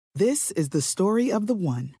This is the story of the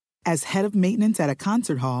one. As head of maintenance at a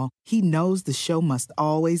concert hall, he knows the show must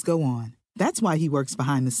always go on. That's why he works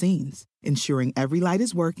behind the scenes, ensuring every light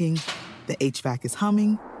is working, the HVAC is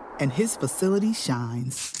humming, and his facility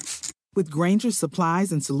shines. With Grainger's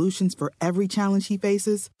supplies and solutions for every challenge he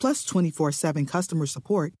faces, plus 24/7 customer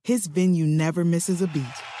support, his venue never misses a beat.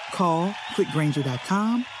 Call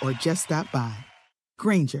quickgrainger.com or just stop by.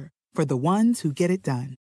 Grainger, for the ones who get it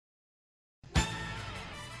done.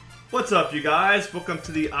 What's up, you guys? Welcome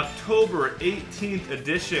to the October 18th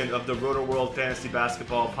edition of the Roto-World Fantasy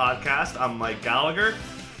Basketball Podcast. I'm Mike Gallagher.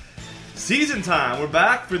 Season time. We're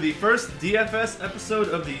back for the first DFS episode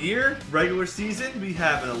of the year. Regular season. We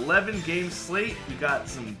have an 11-game slate. We got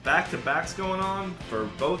some back-to-backs going on for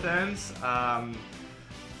both ends. We got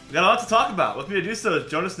a lot to talk about. With me to do so is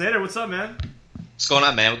Jonas Nader. What's up, man? What's going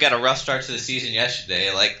on, man? We got a rough start to the season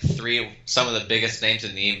yesterday. Some of the biggest names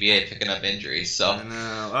in the NBA picking up injuries. So I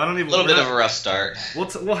know. I don't even. A little bit of a rough start.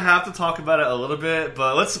 We'll have to talk about it a little bit,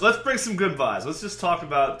 but let's bring some good vibes. Let's just talk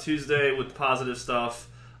about Tuesday with positive stuff.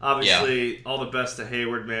 Obviously, all the best to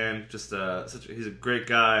Hayward, man. Just he's a great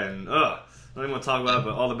guy, and I don't even want to talk about it,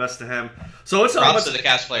 but all the best to him. So let's talk Props about to the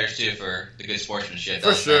Cavs players too for the good sportsmanship.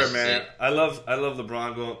 For sure, man. I love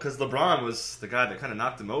LeBron going because LeBron was the guy that kind of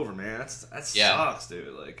knocked him over, man. That sucks, dude.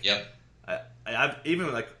 Yep. I've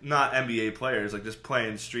even not NBA players, just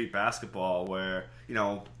playing street basketball where you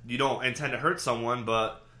don't intend to hurt someone,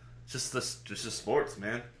 but just sports,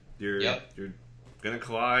 man. You're gonna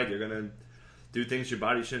collide. You're gonna do things your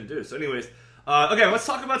body shouldn't do. So, anyways. Okay, let's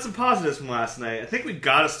talk about some positives from last night. I think we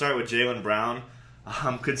got to start with Jaylen Brown,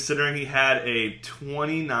 considering he had a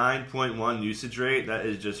 29.1 usage rate. That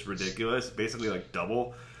is just ridiculous. Basically,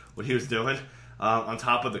 double what he was doing. On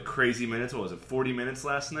top of the crazy minutes, 40 minutes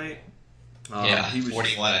last night? He was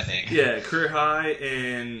 41, I think. Yeah, career high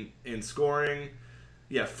in scoring.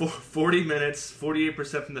 Yeah, 40 minutes,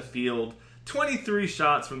 48% from the field, 23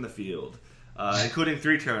 shots from the field, including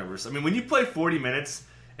 3 turnovers. I mean, when you play 40 minutes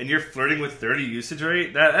and you're flirting with 30 usage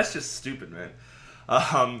rate, that's just stupid, man.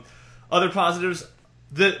 Other positives,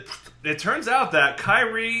 it turns out that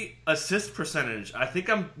Kyrie assist percentage, I think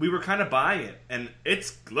we were kind of buying it, and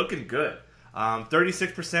it's looking good.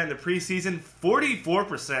 36% in the preseason,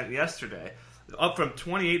 44% yesterday, up from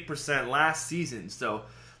 28% last season. So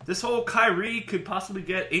this whole Kyrie could possibly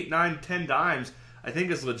get 8, 9, 10 dimes, I think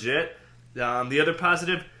is legit. The other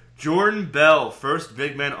positive, Jordan Bell, first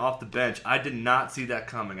big man off the bench. I did not see that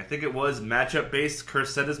coming. I think it was matchup-based. Kerr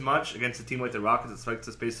said as much against a team like the Rockets that spikes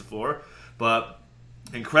to space the floor. But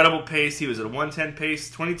incredible pace. He was at a 110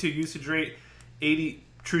 pace, 22 usage rate, 80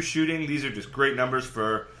 true shooting. These are just great numbers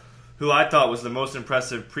for who I thought was the most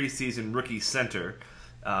impressive preseason rookie center.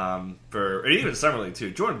 And even Summer League,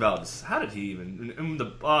 too. Jordan Bell, how did he even... And the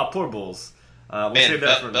poor Bulls. We'll save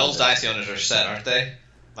that for Bell's dynasty owners are set, aren't they?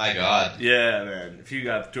 My God. Yeah, man. If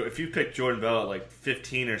you pick Jordan Bell at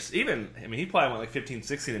 15 or even, he probably went 15,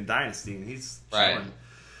 16 in Dynasty, and he's showing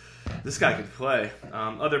this guy can play.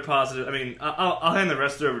 Other positive, I'll hand the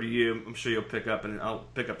rest over to you. I'm sure you'll pick up, and I'll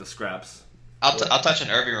pick up the scraps. I'll touch on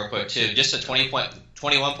Irving real quick too. Just a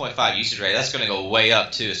 21.5 usage rate. That's going to go way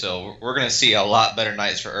up too. So we're going to see a lot better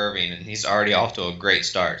nights for Irving, and he's already off to a great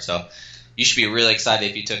start. So you should be really excited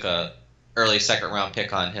if you took a early second round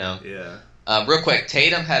pick on him. Yeah. Real quick,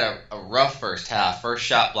 Tatum had a rough first half. First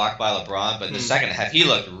shot blocked by LeBron, but in the second half, he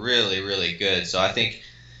looked really, really good. So I think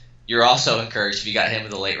you're also encouraged if you got him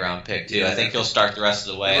with a late round pick, too. Yeah. I think he'll start the rest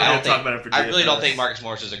of the way. I really don't think Marcus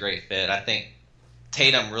Morris is a great fit. I think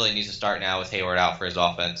Tatum really needs to start now with Hayward out for his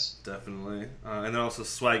offense. Definitely. And then also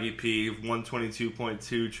Swaggy P,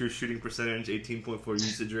 122.2 true shooting percentage, 18.4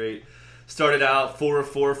 usage rate. Started out 4 of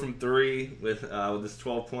 4 from 3 with his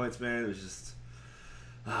 12 points, man. It was just...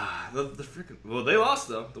 they lost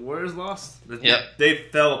though. The Warriors lost. Yep. They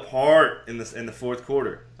fell apart in the fourth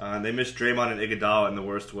quarter. They missed Draymond and Iguodala in the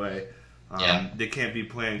worst way. They can't be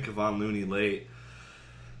playing Kevon Looney late.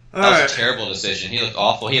 That was a terrible decision. He looked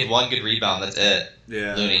awful. He had one good rebound. That's it.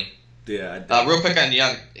 Yeah. Looney. Yeah. Real quick on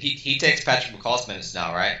Young, he takes Patrick McCall's minutes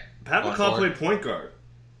now, right? Pat McCall played point guard,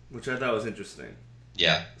 which I thought was interesting.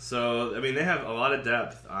 Yeah. So they have a lot of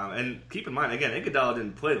depth. And keep in mind, again, Iguodala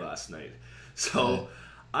didn't play last night, so.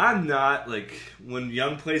 I'm not, when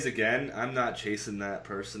Young plays again, I'm not chasing that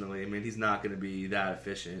personally. He's not going to be that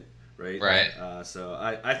efficient, right? Right. So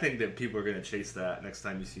I think that people are going to chase that next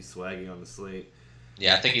time you see Swaggy on the slate.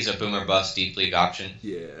 Yeah, I think he's a boomer bust deep league option.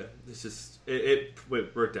 Yeah, it's just, it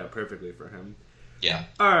worked out perfectly for him. Yeah.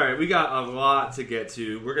 All right, we got a lot to get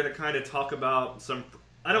to. We're going to kind of talk about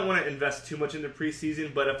I don't want to invest too much into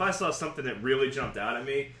preseason, but if I saw something that really jumped out at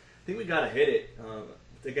me, I think we got to hit it.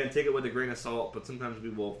 again, take it with a grain of salt, but sometimes we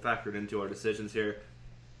will factor it into our decisions here.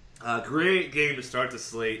 Great game to start the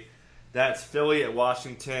slate. That's Philly at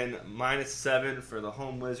Washington, -7 for the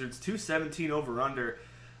home Wizards, 217 over/under.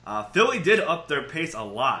 Philly did up their pace a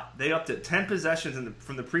lot. They upped it 10 possessions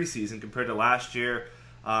from the preseason compared to last year.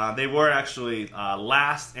 They were actually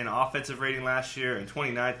last in offensive rating last year and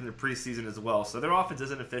 29th in the preseason as well. So their offense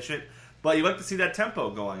isn't efficient, but you like to see that tempo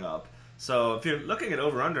going up. So if you're looking at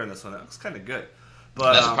over/under in this one, that looks kind of good.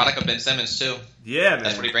 But that's a product of Ben Simmons too. Yeah, man.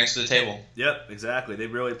 That's what he brings to the table. Yep, exactly. They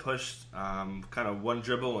really pushed kind of one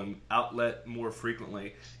dribble and outlet more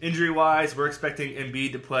frequently. Injury-wise, we're expecting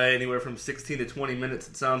Embiid to play anywhere from 16 to 20 minutes,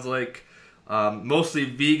 it sounds like. Mostly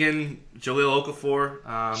vegan, Jahlil Okafor.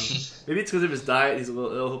 Maybe it's because of his diet. He's a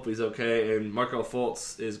little ill. Hopefully he's okay. And Markelle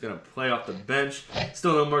Fultz is going to play off the bench.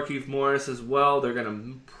 Still no Markieff Morris as well. They're going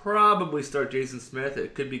to probably start Jason Smith.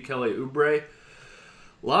 It could be Kelly Oubre.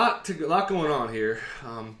 Lot going on here.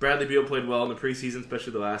 Bradley Beal played well in the preseason,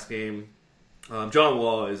 especially the last game. John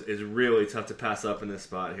Wall is really tough to pass up in this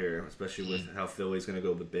spot here, especially with how Philly's going to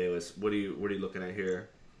go with Bayless. What are you looking at here?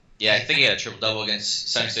 Yeah, I think he had a triple-double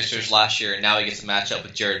against 76ers last year, and now he gets a matchup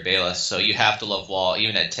with Jared Bayless, so you have to love Wall,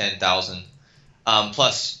 even at 10,000.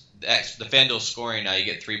 Plus, the FanDuel scoring now, you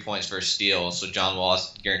get 3 points for a steal, so John Wall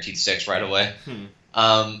is guaranteed 6 right away.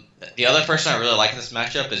 The other person I really like in this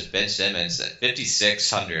matchup is Ben Simmons at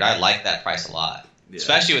 5,600. I like that price a lot,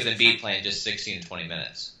 especially with Embiid playing just 16 to 20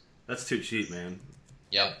 minutes. That's too cheap, man.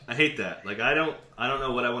 Yep. I hate that. Like I don't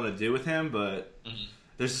know what I want to do with him, but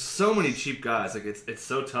there's so many cheap guys. Like it's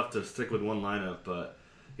so tough to stick with one lineup. But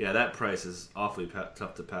yeah, that price is awfully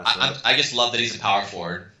tough to pass up. I just love that he's a power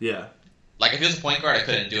forward. Yeah. Like if he was a point guard, I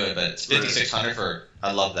couldn't do it, but it's 5,600 for.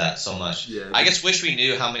 I love that so much. Yeah, I just wish we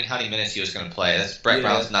knew how many minutes he was going to play. That's Brett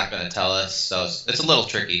Brown's not going to tell us, so it's a little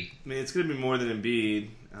tricky. I mean, it's going to be more than Embiid.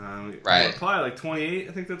 Right. Probably like 28.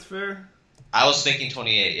 I think that's fair. I was thinking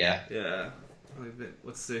 28. Yeah. Yeah.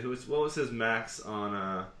 Let's see. What was his max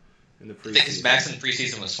on in the preseason? I think his max in the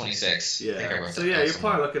preseason was 26. Yeah. So yeah, you're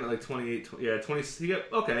probably looking at like 28. Yeah,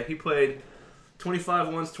 20. He played 25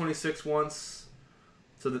 once, 26 once.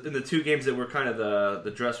 So in the two games that were kind of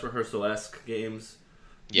the dress rehearsal-esque games.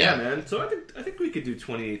 Yeah, man. So I think we could do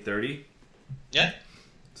 28-30. Yeah.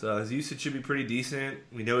 So his usage should be pretty decent.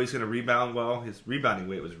 We know he's going to rebound well. His rebounding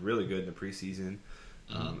weight was really good in the preseason.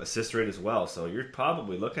 Assist rate as well. So you're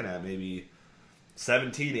probably looking at maybe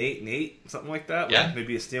 17, 8, and 8, something like that. Yeah. Like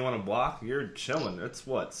maybe a steal on a block. You're chilling. That's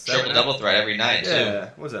what? Triple-double threat every night, too. Yeah.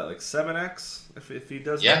 What was that, like 7x if he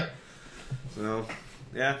does that? Yeah. So,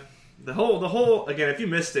 yeah. The whole again, if you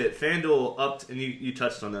missed it, FanDuel upped, and you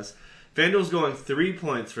touched on this. FanDuel's going 3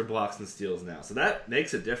 points for blocks and steals now, so that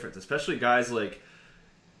makes a difference, especially guys like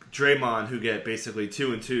Draymond who get basically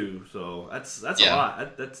 2 and 2. So that's a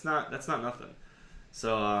lot. That's not nothing.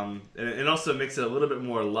 So and it also makes it a little bit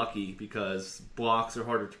more lucky because blocks are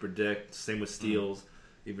harder to predict. Same with steals,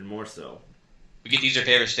 even more so. We get to use our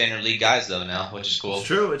favorite standard league guys though now, which is cool.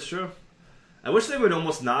 It's true. I wish they would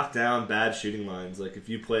almost knock down bad shooting lines. Like if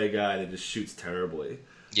you play a guy that just shoots terribly.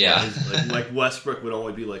 Yeah. Like Westbrook would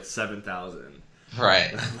only be like 7,000.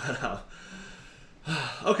 Right.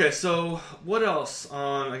 Okay, so what else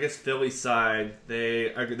on, I guess, Philly's side?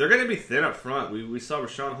 They're going to be thin up front. We saw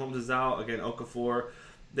Rashawn Holmes is out. Again, Okafor.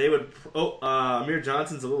 They would... Amir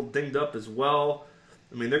Johnson's a little dinged up as well.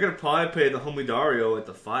 I mean, they're going to probably play the homie Dario at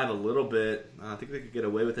the 5 a little bit. I think they could get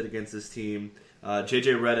away with it against this team.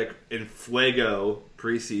 J.J. Redick in Fuego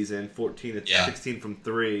preseason, 14 to 16 from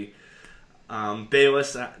 3.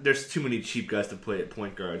 Bayless, there's too many cheap guys to play at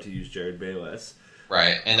point guard to use Jared Bayless.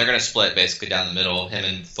 Right, and they're going to split basically down the middle, him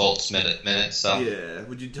and Fultz minutes. So yeah,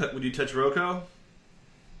 would you touch Rocco?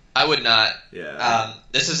 I would not. Yeah.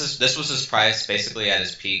 This was his price basically at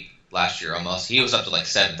his peak last year almost. He was up to like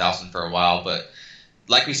 7,000 for a while, but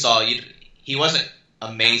like we saw, he wasn't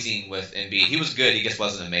amazing with Embiid. He was good, he just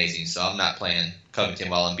wasn't amazing. So I'm not playing Covington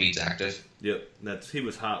while Embiid's active. Yep, he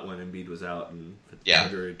was hot when Embiid was out in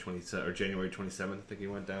February 27 or January 27th. I think he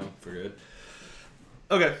went down for good.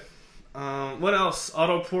 Okay. What else?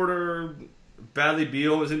 Otto Porter, Bradley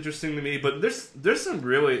Beal was interesting to me, but there's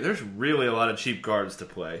really a lot of cheap guards to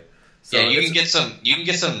play. So yeah, you can get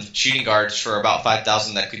some shooting guards for about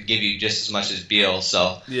 5,000 that could give you just as much as Beal.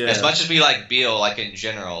 So as much as we like Beal, like in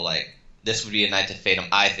general, like this would be a night to fade him.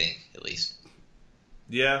 I think at least.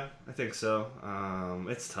 Yeah, I think so.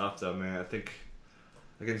 It's tough though, man. I think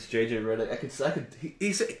against JJ Redick,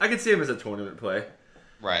 I could see him as a tournament play.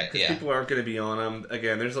 Right, Because yeah. people aren't going to be on him.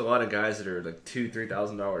 Again, there's a lot of guys that are like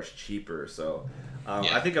 $2,000-$3,000 cheaper. So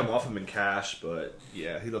I think I'm off him in cash, but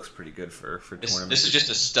yeah, he looks pretty good for tournaments. This is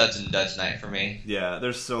just a studs and duds night for me. Yeah,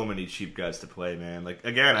 there's so many cheap guys to play, man. Like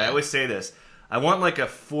again, I always say this. I want like a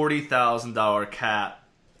 $40,000 cap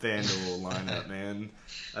FanDuel lineup, man.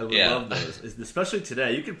 I love those. Especially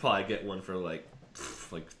today, you could probably get one for like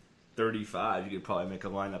 35. You could probably make a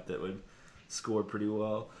lineup that would score pretty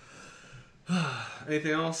well.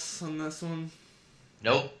 Anything else on this one?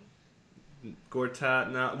 Nope.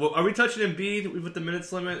 Gortat now. Well, are we touching Embiid with the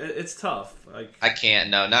minutes limit? It's tough. Like I can't.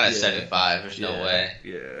 No, not at 75. There's no way.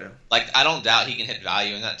 Yeah. Like I don't doubt he can hit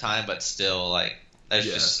value in that time, but still, like there's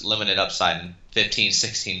just limited upside in 15,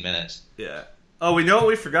 16 minutes. Yeah. Oh, we know what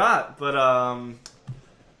we forgot, but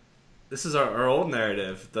this is our old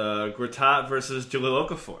narrative: the Gortat versus Jahlil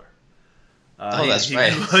Okafor. That's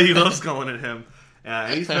right. He loves going at him.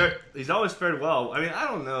 And he's always fared well. I mean, I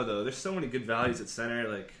don't know though. There's so many good values at center.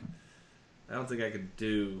 Like, I don't think I could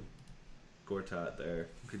do Gortat there.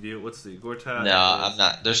 Could you? What's the Gortat? No, I'm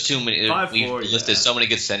not. There's too many. 5'4", We've listed so many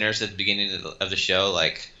good centers at the beginning of the show.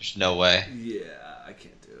 Like, there's no way. Yeah, I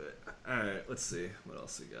can't do it. All right, let's see what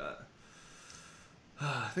else we got.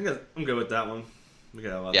 I think I'm good with that one. We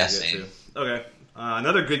got a lot to get to. Okay.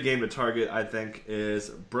 Another good game to target, I think, is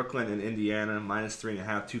Brooklyn and Indiana, -3.5,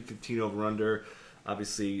 215 over under.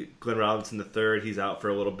 Obviously, Glenn Robinson III, he's out for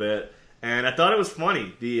a little bit. And I thought it was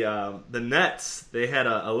funny. The Nets, they had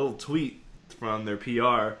a little tweet from their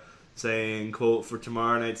PR saying, quote, "For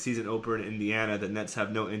tomorrow night's season opener in Indiana, the Nets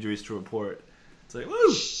have no injuries to report." It's like,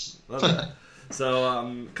 woo! Love that. So,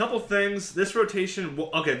 a couple things. This rotation,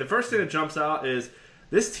 okay, the first thing that jumps out is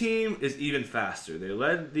this team is even faster. They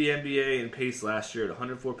led the NBA in pace last year at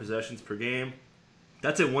 104 possessions per game.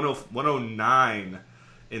 That's at 109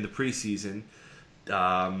 in the preseason.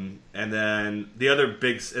 And then the other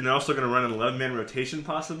big, and they're also going to run an 11-man rotation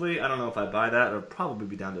possibly. I don't know if I buy that. It'll probably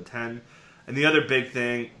be down to 10. And the other big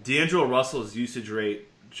thing, D'Angelo Russell's usage rate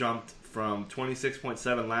jumped from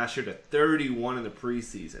 26.7 last year to 31 in the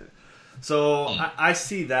preseason. So I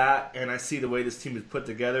see that, and I see the way this team is put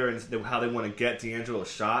together and how they want to get D'Angelo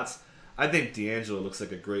shots. I think D'Angelo looks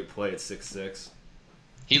like a great play at 6'6".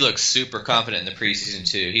 He looks super confident in the preseason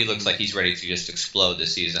too. He looks like he's ready to just explode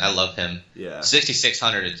this season. I love him. Yeah,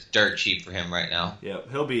 6,600 is dirt cheap for him right now. Yeah,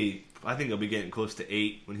 I think he'll be getting close to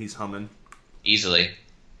 8 when he's humming. Easily.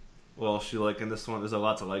 What else you like in this one? There's a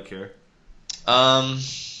lot to like here. Who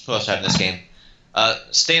else do I have in this game?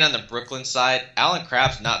 Staying on the Brooklyn side, Alan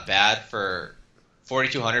Crabb's not bad for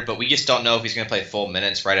 4,200, but we just don't know if he's going to play full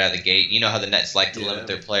minutes right out of the gate. You know how the Nets like to limit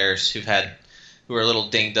their players who are a little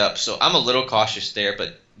dinged up. So I'm a little cautious there,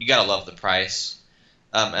 but you got to love the price.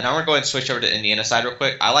 And I'm going to go ahead and switch over to the Indiana side real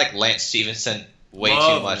quick. I like Lance Stevenson way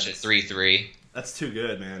too much at 3-3. That's too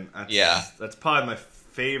good, man. That's probably my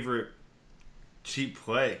favorite cheap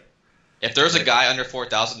play. If there's a guy under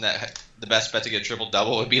 4,000 that the best bet to get a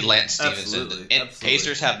triple-double would be Lance Stevenson. Absolutely.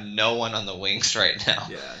 Pacers have no one on the wings right now.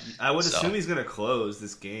 Yeah, I would assume he's going to close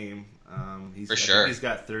this game. For sure. He's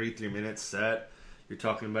got 33 minutes set. You're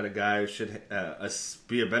talking about a guy who should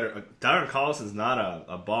be a better... Darren Collison's not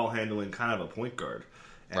a ball-handling kind of a point guard.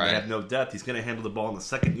 And they have no depth. He's going to handle the ball in the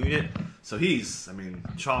second unit. So he's,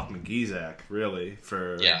 Chalk McGeezak, really,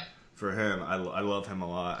 for him. I love him a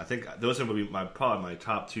lot. I think those are going to be probably my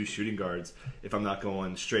top 2 shooting guards if I'm not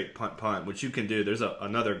going straight punt, which you can do. There's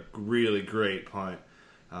another really great punt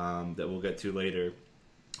that we'll get to later.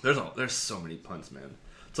 There's so many punts, man.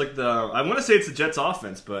 It's like I want to say it's the Jets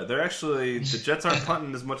offense, but the Jets aren't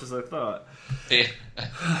punting as much as I thought. Yeah.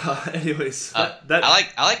 Anyways, I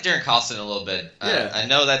like Darren Collison a little bit. Yeah. I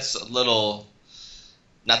know that's a little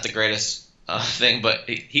not the greatest thing, but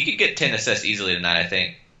he could get 10 assists easily tonight, I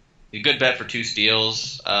think. A good bet for 2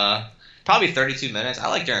 steals. Probably 32 minutes. I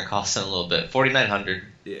like Darren Collison a little bit. 4,900.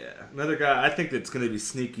 Yeah. Another guy I think that's going to be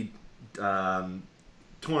sneaky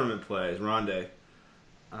tournament play is Rondé.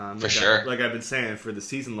 For sure. Like I've been saying for the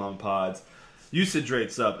season-long pods, usage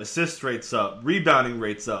rates up, assist rates up, rebounding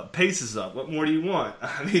rates up, pace is up. What more do you want?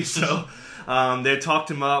 They talked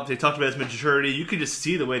him up. They talked about his maturity. You could just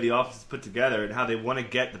see the way the offense is put together and how they want to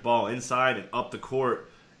get the ball inside and up the court.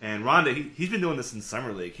 And Rondé, he's been doing this in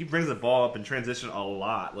Summer League. He brings the ball up in transition a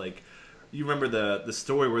lot. Like, you remember the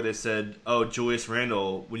story where they said, "Oh, Julius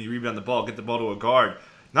Randle, when you rebound the ball, get the ball to a guard."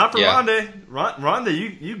 Not for Rondé.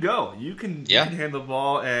 Rondé, you go. You can handle the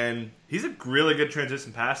ball, and he's a really good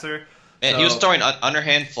transition passer. And he was throwing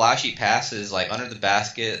underhand, flashy passes, like under the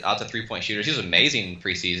basket, out to 3-point shooters. He was amazing in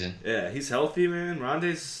preseason. Yeah, he's healthy, man.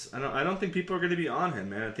 Rondé's. I don't think people are going to be on him,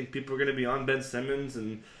 man. I think people are going to be on Ben Simmons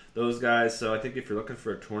and those guys. So I think if you're looking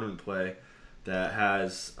for a tournament play, that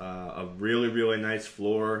has a really, really nice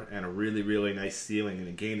floor and a really, really nice ceiling in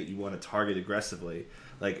a game that you want to target aggressively.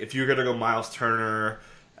 Like, if you're going to go Miles Turner,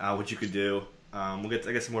 which you could do, we'll get,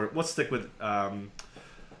 I guess, more. Let's stick with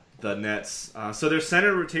the Nets. So their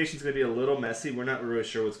center rotation is going to be a little messy. We're not really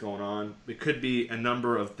sure what's going on. It could be a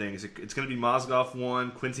number of things. It's going to be Mozgov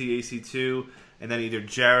 1, Quincy AC 2, and then either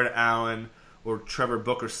Jared Allen or Trevor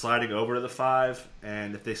Booker sliding over to the 5,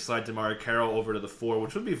 and if they slide DeMarre Carroll over to the 4,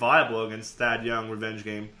 which would be viable against Thad Young revenge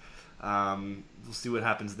game. We'll see what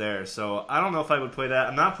happens there. So I don't know if I would play that.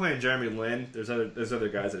 I'm not playing Jeremy Lin. There's other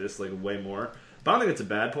guys that just like way more, but I don't think it's a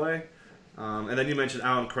bad play. And then you mentioned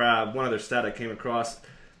Alan Crabb. One other stat I came across.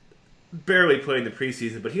 Barely played in the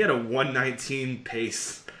preseason, but he had a 119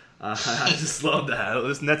 pace. I just love that.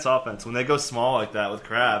 This Nets offense, when they go small like that with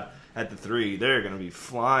Crabb at the 3, they're going to be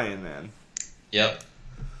flying, man. Yep.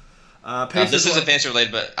 This isn't fantasy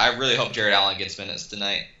related, but I really hope Jared Allen gets minutes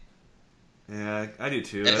tonight. Yeah, I do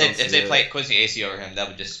too. If they play Quincy AC over him, that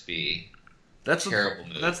would just be a terrible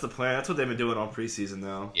move. That's the plan. That's what they've been doing all preseason,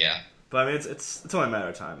 though. Yeah. But I mean, it's only a matter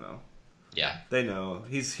of time, though. Yeah. They know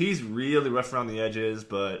he's really rough around the edges,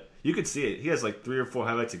 but you could see it. He has like 3 or 4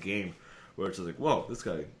 highlights a game where it's just like, whoa, this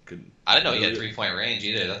guy could. I didn't know he had 3-point range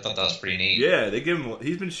either. I thought that was pretty neat. Yeah, they give him.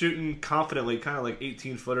 He's been shooting confidently, kind of like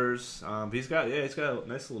 18-footers. He's got a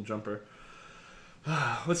nice little jumper.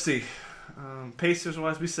 Let's see, Pacers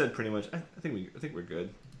wise, we said pretty much. I think we're good.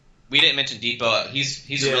 We didn't mention Depot.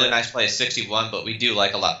 He's a really nice play at 61, but we do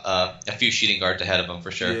like a few shooting guards ahead of him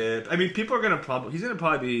for sure. Yeah, I mean, people are he's gonna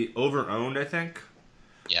probably be over-owned, I think.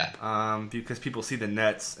 Yeah. Because people see the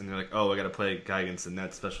Nets and they're like, oh, I got to play a guy against the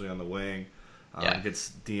Nets, especially on the wing.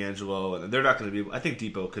 Against D'Angelo, and they're not going to be. I think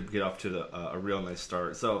Depot could get off to a real nice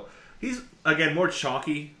start. So he's again more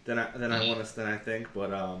chalky than I think.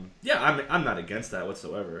 But I'm not against that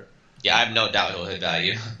whatsoever. Yeah, I have no doubt he'll hit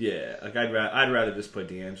value. Yeah, like I'd rather just play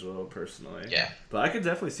D'Angelo personally. Yeah, but I could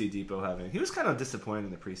definitely see Depot having. He was kind of disappointed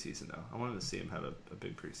in the preseason though. I wanted to see him have a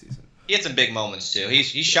big preseason. He had some big moments too.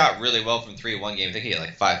 He shot really well from 3 one game. I think he had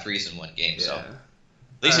like 5 threes in one game. Yeah. So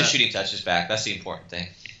at least his shooting touch is back. That's the important thing.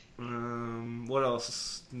 What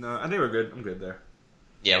else? No, I think we're good. I'm good there.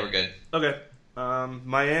 Yeah, we're good. Okay.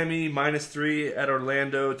 Miami -3 at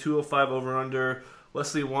Orlando. 205 over under.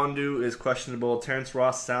 Wesley Wandu is questionable. Terrence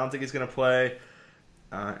Ross sounds like he's going to play.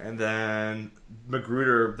 And then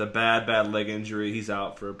Magruder, the bad leg injury, he's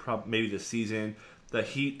out for maybe the season. The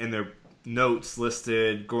Heat in their notes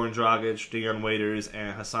listed Goran Dragic, Dion Waiters,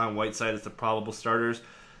 and Hassan Whiteside as the probable starters.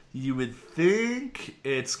 You would think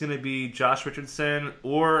it's going to be Josh Richardson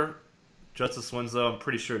or Justice Winslow. I'm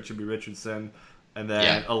pretty sure it should be Richardson. And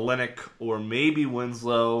then Olynyk or maybe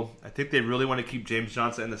Winslow. I think they really want to keep James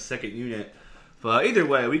Johnson in the second unit. But either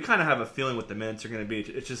way, we kind of have a feeling what the minutes are going to be.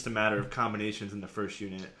 It's just a matter of combinations in the first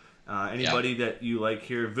unit. Anybody that you like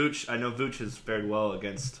here? Vooch, I know Vooch has fared well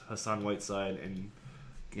against Hassan Whiteside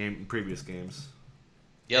in previous games.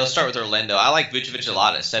 Yeah, let's start with Orlando. I like Vucevic a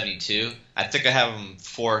lot at 72. I think I have him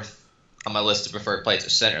 4th on my list of preferred plays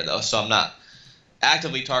at center, though, so I'm not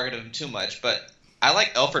actively targeting him too much. But I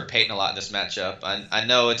like Elfrid Payton a lot in this matchup. I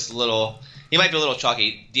know it's a little – he might be a little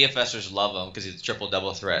chalky. DFSers love him because he's a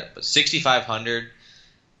triple-double threat. But 6,500,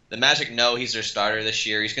 the Magic know he's their starter this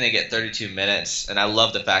year. He's going to get 32 minutes, and I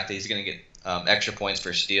love the fact that he's going to get extra points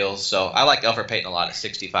for steals. So I like Elfrid Payton a lot at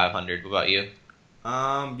 6,500. What about you?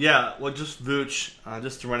 Just Vooch,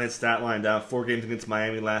 just to run his stat line down, 4 games against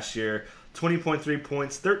Miami last year, 20.3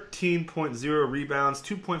 points, 13.0 rebounds,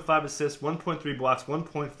 2.5 assists, 1.3 blocks,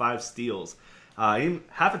 1.5 steals.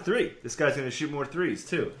 Half a 3. This guy's going to shoot more threes,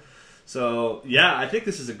 too. So, yeah, I think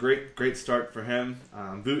this is a great start for him.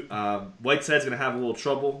 Whiteside's going to have a little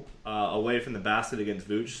trouble away from the basket against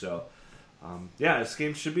Vooch, so... this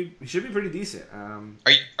game should be pretty decent.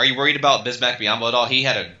 Are you worried about Bismack Biyombo at all? He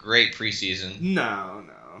had a great preseason. No.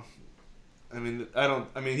 I mean,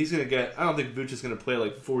 he's gonna get. I don't think Vooch is gonna play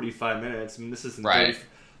like 45 minutes. I mean, this isn't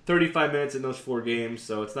 35 minutes in those 4 games,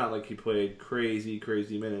 so it's not like he played crazy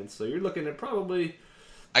minutes. So you're looking at probably.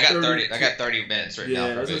 I got 30. I got 30 minutes right now.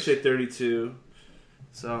 Yeah, I was gonna say 32.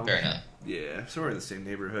 So fair enough. Yeah, so we're in the same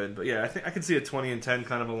neighborhood, but yeah, I think I can see a 20 and 10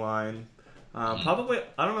 kind of a line. Probably,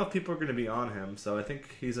 I don't know if people are going to be on him, so I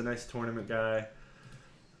think he's a nice tournament guy.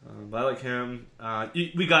 But I like him.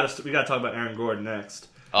 We got to talk about Aaron Gordon next.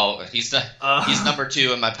 Oh, he's number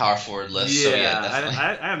 2 in my power forward list. Yeah, so yeah, definitely.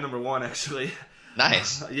 I have number 1 actually.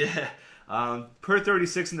 Nice. Per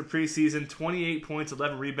 36 in the preseason, 28 points,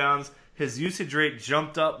 11 rebounds. His usage rate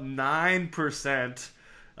jumped up 9%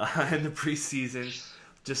 in the preseason.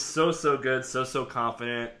 Just so good, so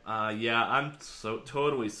confident. I'm so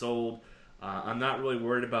totally sold. I'm not really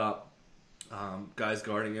worried about guys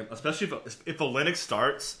guarding him, especially if Olynyk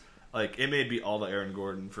starts. Like, it may be all the Aaron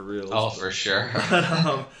Gordon for real. Oh, for sure.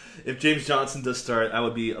 But, if James Johnson does start, I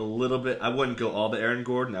would be a little bit... I wouldn't go all the Aaron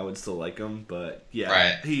Gordon. I would still like him. But, yeah,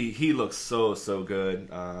 right. he looks so good.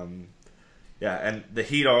 Yeah, and the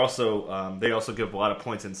Heat are also... they also give a lot of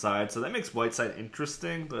points inside, so that makes Whiteside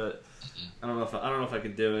interesting, but I don't know if I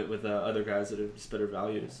could do it with other guys that are just better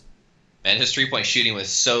values. Man, his 3-point shooting was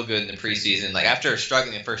so good in the preseason. Like, after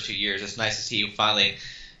struggling the first 2 years, it's nice to see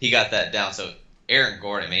he got that down. So, Aaron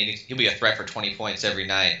Gordon, man, he'll be a threat for 20 points every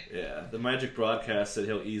night. Yeah, the Magic broadcast said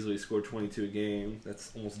he'll easily score 22 a game.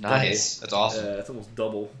 That's almost nice. Double. That's awesome. Yeah, that's almost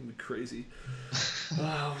double. It'd be crazy.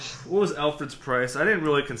 What was Alfred's price? I didn't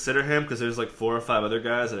really consider him because there's like 4 or 5 other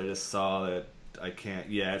guys that I just saw that I can't.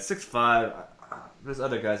 Yeah, at 6'5", there's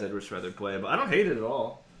other guys I'd just rather play, but I don't hate it at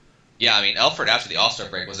all. Yeah, I mean, Alfred after the All-Star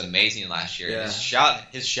break was amazing last year. Yeah.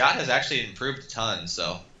 His shot has actually improved a ton,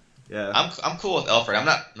 so... Yeah, I'm cool with Alfred. I'm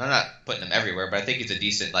not putting him everywhere, but I think he's a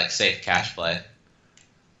decent, like, safe cash play.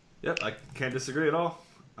 Yep, I can't disagree at all.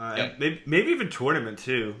 Yep. Maybe even tournament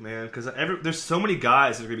too, man, because there's so many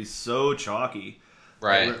guys that are gonna be so chalky.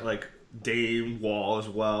 Right. Like Dame Wall as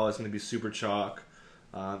well is gonna be super chalk.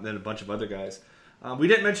 Then a bunch of other guys. We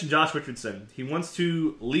didn't mention Josh Richardson. He wants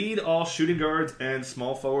to lead all shooting guards and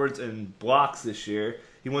small forwards in blocks this year.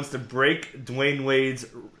 He wants to break Dwayne Wade's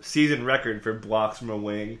season record for blocks from a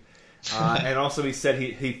wing. And also he said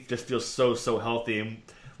he just feels so healthy. And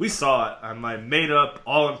we saw it on my made-up,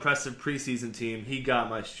 all-impressive preseason team. He got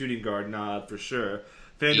my shooting guard nod for sure.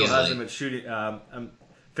 FanDuel has him at shooting...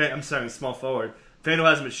 I'm sorry, small forward. FanDuel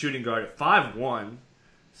has him at shooting guard at 5'1".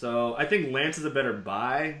 So I think Lance is a better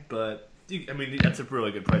buy, but I mean that's a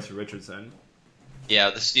really good price for Richardson.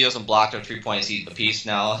 Yeah, the steals and blocks are 3 points a piece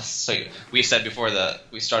now. So we said before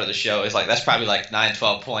we started the show, it's like that's probably like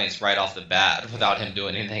 9-12 points right off the bat without him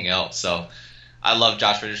doing anything else. So I love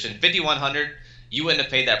Josh Richardson. 5,100. You wouldn't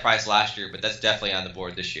have paid that price last year, but that's definitely on the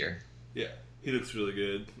board this year. Yeah, he looks really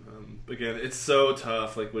good. Again, it's so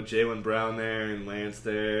tough, like with Jaylen Brown there and Lance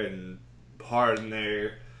there and Harden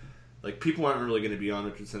there. Like, people aren't really going to be on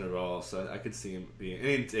Richardson at all, so I could see him being...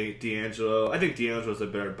 And D'Angelo. I think D'Angelo's a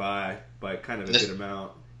better buy by kind of a good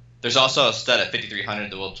amount. There's also a stud at 5,300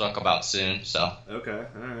 that we'll talk about soon, so... Okay,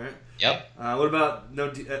 all right. Yep. What about...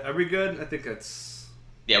 Are we good? I think that's...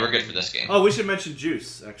 Yeah, we're good for this game. Oh, we should mention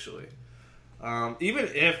Juice, actually. Even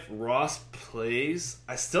if Ross plays,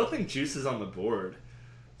 I still think Juice is on the board.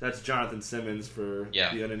 That's Jonathan Simmons for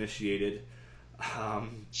the uninitiated.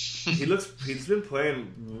 He's been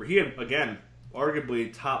playing. He had, again,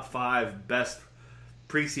 arguably top 5 best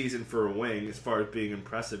preseason for a wing as far as being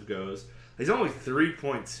impressive goes. He's only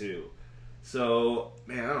 3.2. So,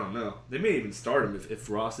 man, I don't know. They may even start him if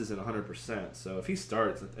Ross isn't 100%. So if he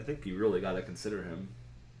starts, I think you really got to consider him.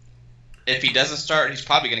 If he doesn't start, he's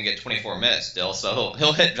probably going to get 24 minutes still. So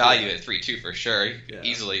he'll hit value at 3.2 for sure. He could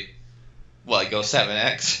easily. Well, go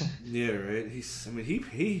 7x. Yeah, right.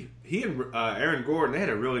 He and Aaron Gordon, they had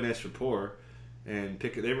a really nice rapport, and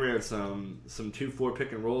they ran some 2-4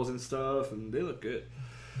 pick and rolls and stuff, and they look good.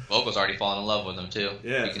 Vogel's already fallen in love with them too.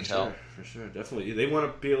 Yeah, you can tell for sure, definitely. They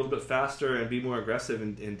want to be a little bit faster and be more aggressive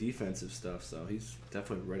in defensive stuff. So he's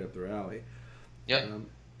definitely right up their alley. Yep.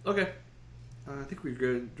 Okay, I think we're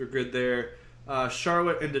good. We're good there.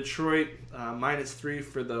 Charlotte and Detroit, -3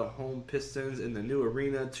 for the home Pistons in the new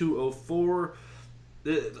arena, 204.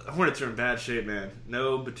 The Hornets are in bad shape, man.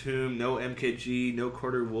 No Batum, no MKG, no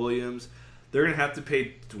Carter Williams. They're going to have to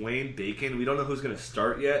pay Dwayne Bacon. We don't know who's going to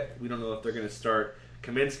start yet. We don't know if they're going to start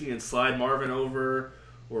Kaminsky and slide Marvin over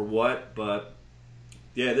or what. But,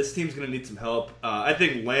 yeah, this team's going to need some help. I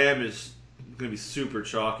think Lamb is going to be super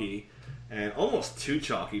chalky and almost too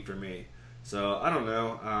chalky for me. So, I don't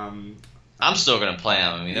know. I'm still going to play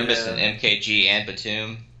him. I mean, they're missing MKG and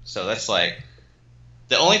Batum. So that's like...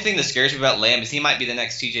 The only thing that scares me about Lamb is he might be the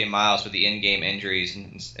next TJ Miles with the in-game injuries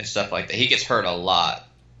and stuff like that. He gets hurt a lot.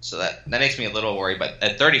 So that makes me a little worried. But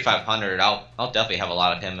at 3,500, I'll definitely have a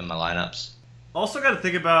lot of him in my lineups. Also got to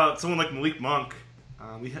think about someone like Malik Monk.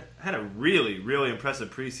 We had a really, really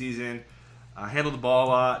impressive preseason. Handled the ball a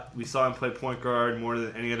lot. We saw him play point guard more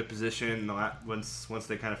than any other position once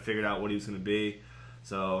they kind of figured out what he was going to be.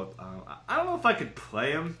 So I don't know if I could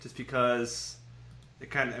play him just because it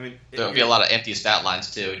kind of. I mean, there'll be a lot of empty stat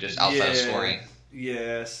lines too, just outside of scoring.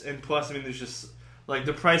 Yes, and plus, I mean, there's just like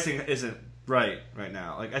the pricing isn't right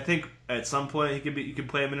now. Like I think at some point you could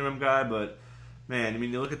play a minimum guy, but man, I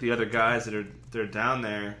mean, you look at the other guys that are down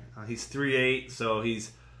there. He's 3.8, so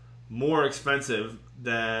he's more expensive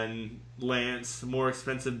than Lance, more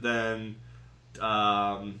expensive than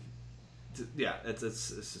it's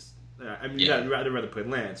just. I mean, Yeah. I'd rather play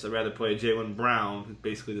Lance. I'd rather play Jaylen Brown, who's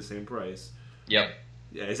basically the same price. Yep.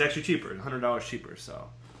 Yeah, he's actually cheaper, $100 cheaper. So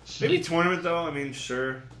maybe tournament though. I mean,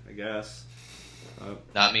 sure, I guess.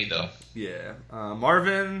 Not me though. Yeah,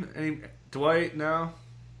 Marvin, Dwight, no.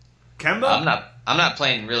 Kemba. I'm not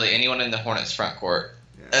playing really anyone in the Hornets front court.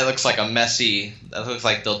 Yeah. It looks like a messy. It looks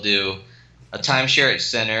like they'll do a timeshare at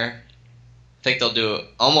center. I think they'll do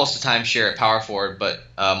almost a timeshare at power forward, but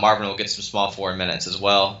Marvin will get some small forward minutes as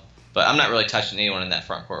well. But I'm not really touching anyone in that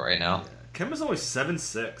front court right now. Yeah. Kemba's only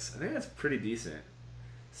 7'6". I think that's pretty decent.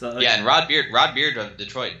 So like, Yeah, and Rod Beard of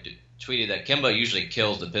Detroit tweeted that Kemba usually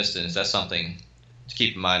kills the Pistons. That's something to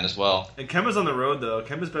keep in mind as well. And Kemba's on the road though.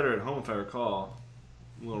 Kemba's better at home if I recall.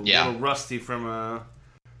 A little rusty from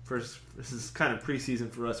first. This is kind of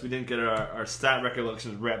preseason for us. We didn't get our stat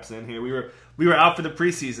recollections reps in here. We were out for the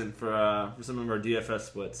preseason for some of our DFS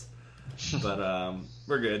splits, but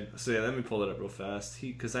we're good. So yeah, let me pull it up real fast.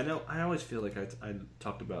 Because I always feel like I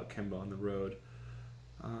talked about Kemba on the road.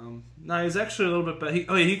 No, he's actually a little bit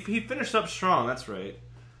better. He finished up strong. That's right.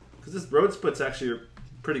 Because this road splits actually are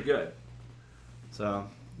pretty good. So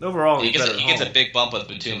overall, he he gets a big bump with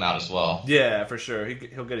Batum out as well. Yeah, for sure.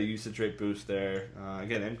 He'll get a usage rate boost there.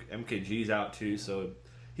 Again, MKG's out too, so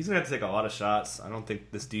he's going to have to take a lot of shots. I don't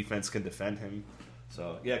think this defense can defend him.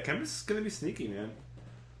 So, yeah, Kemba's going to be sneaky, man.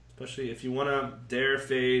 Especially if you want to dare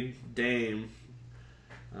fade Dame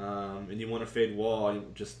and you want to fade Wall,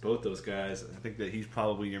 just both those guys. I think that he's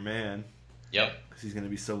probably your man. Yep. Because he's going to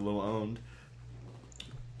be so low owned.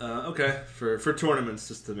 Okay, for tournaments,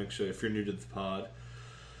 just to make sure, if you're new to the pod.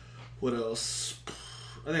 What else?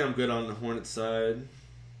 I think I'm good on the Hornets side.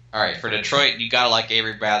 All right, for Detroit, you gotta like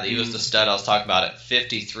Avery Bradley. He was the stud I was talking about at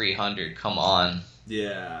 5,300. Come on.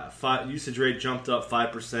 Yeah, usage rate jumped up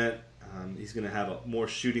 5%. He's gonna have more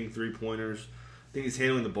shooting 3-pointers. I think he's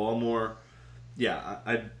handling the ball more. Yeah,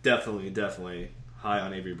 I definitely high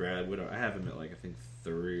on Avery Bradley. I have him at I think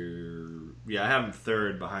third. Yeah, I have him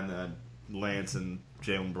third behind the Lance and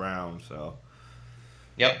Jaylen Brown. So.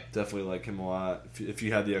 Yep. Definitely like him a lot. If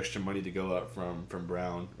you had the extra money to go up from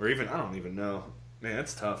Brown, or even I don't even know. Man,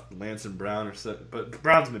 that's tough. Lance and Brown are set, but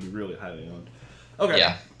Brown's gonna be really highly owned. Okay.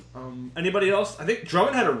 Yeah. Anybody else? I think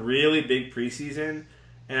Drummond had a really big preseason,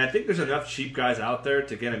 and I think there's enough cheap guys out there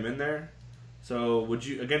to get him in there. So would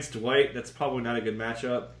you against Dwight? That's probably not a good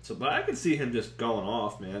matchup. So, but I could see him just going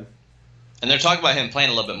off, man. And they're talking about him playing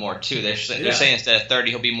a little bit more too. They're saying instead of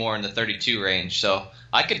 30, he'll be more in the 32 range. So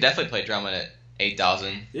I could definitely play Drummond at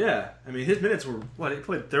 8,000. Yeah, I mean his minutes were he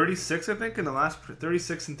played 36, I think, in the last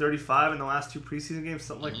 36 and 35 in the last 2 preseason games,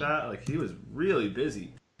 something like that. Like he was really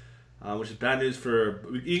busy, which is bad news for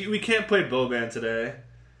we can't play Boban today.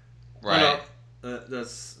 Right.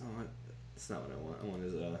 That's not what I want. I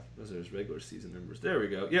want those are his regular season numbers. There we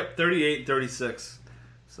go. Yep, 38, 36.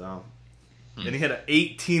 So, and he had an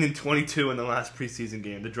 18 and 22 in the last preseason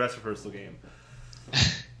game, the dress rehearsal game.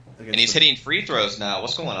 And he's hitting free throws now.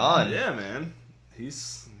 What's going on? Yeah, man.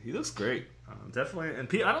 He looks great, definitely. And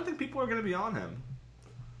I don't think people are going to be on him.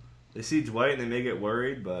 They see Dwight and they may get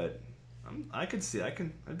worried, but I'd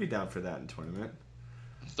be down for that in tournament.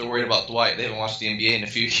 If they're worried about Dwight, they haven't watched the NBA in a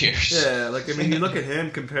few years. Yeah, you look at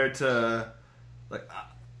him compared to,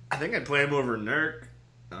 I think I'd play him over Nurk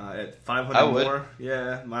at 500 more.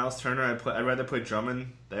 Yeah, Miles Turner. I'd rather play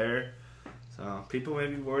Drummond there. So people may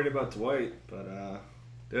be worried about Dwight, but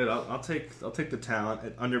dude, I'll take the talent,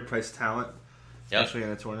 at underpriced talent. Especially in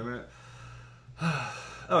a tournament.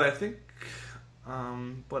 I think.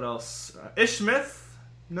 What else? Ish Smith?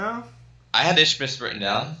 No. I had Ish Smith written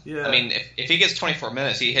down. Yeah. I mean, if he gets 24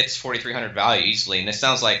 minutes, he hits 4,300 value easily, and it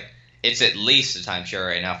sounds like it's at least a timeshare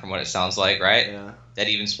right now, from what it sounds like, right? Yeah. That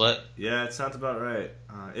even split. Yeah, it sounds about right.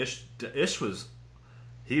 Ish was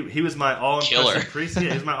he was my all Killer. impressive preseason.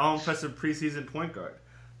 He was my all impressive preseason point guard.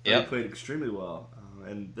 Yeah. He played extremely well.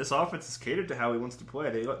 And this offense is catered to how he wants to play.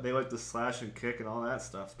 They like to slash and kick and all that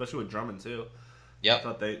stuff, especially with Drummond too. Yep. I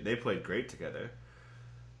thought they played great together.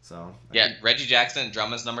 So Reggie Jackson and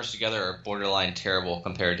Drummond's numbers together are borderline terrible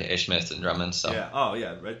compared to Ish Smith and Drummond. So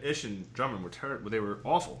Ish and Drummond were terrible. They were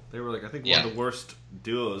awful. They were I think one of the worst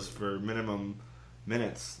duos for minimum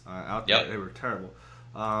minutes out there. Yep. They were terrible.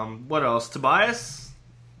 What else? Tobias?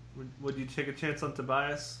 Would you take a chance on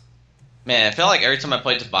Tobias? Man, I felt like every time I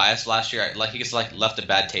played Tobias last year, he just left a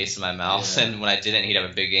bad taste in my mouth, Yeah. and when I didn't, he'd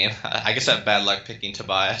have a big game. I guess I have bad luck picking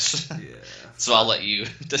Tobias. Yeah. So I'll let you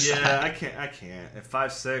decide. Yeah, I can't. At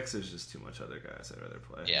 5'6", there's just too much other guys I'd rather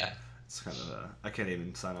play. Yeah. It's kind of I can't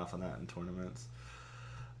even sign off on that in tournaments.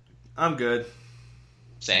 I'm good.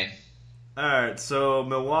 Same. All right, so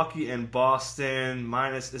Milwaukee and Boston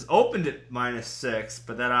is opened at -6,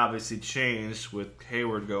 but that obviously changed with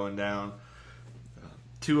Hayward going down.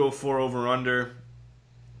 204 over under.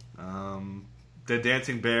 The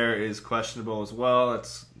Dancing Bear is questionable as well.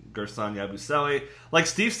 It's Gerson Yabusele. Like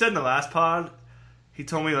Steve said in the last pod, he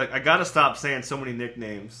told me I gotta stop saying so many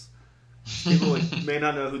nicknames. People may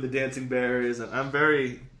not know who the Dancing Bear is, and I'm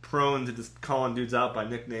very prone to just calling dudes out by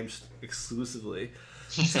nicknames exclusively.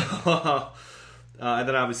 So, and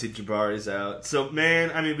then obviously Jabari's out. So,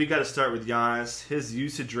 man, I mean, we got to start with Giannis. His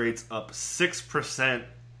usage rate's up 6%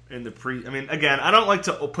 in the I mean, again, I don't like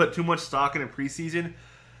to put too much stock in a preseason,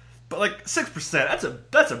 but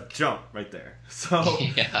 6%, that's a jump right there. So,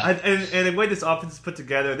 yeah. And the way this offense is put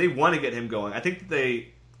together, they want to get him going. I think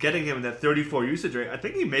getting him in that 34 usage rate, I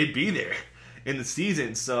think he may be there in the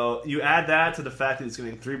season. So you add that to the fact that he's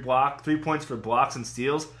getting 3 points for blocks and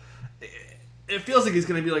steals. It feels like he's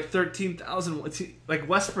going to be 13,000, like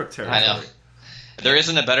Westbrook territory. I know. There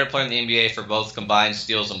isn't a better player in the NBA for both combined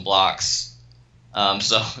steals and blocks.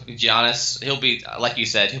 So Giannis, he'll be, like you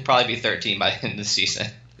said, he'll probably be 13 by the end of the season.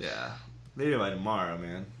 Yeah, maybe by tomorrow,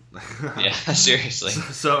 man. Yeah, seriously.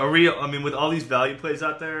 So with all these value plays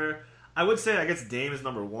out there, I would say I guess Dame is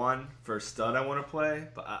number 1 for a stud I want to play,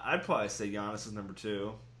 but I'd probably say Giannis is number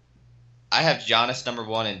 2. I have Giannis number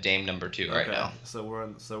 1 and Dame number 2 right now. So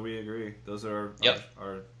we agree. Those are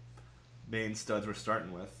our main studs we're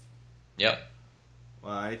starting with. Yep.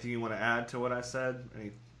 Anything you want to add to what I said?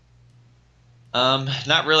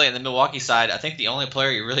 Not really. On the Milwaukee side, I think the only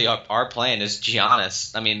player you really are playing is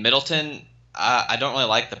Giannis. I mean, Middleton, I don't really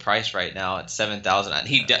like the price right now at $7,000.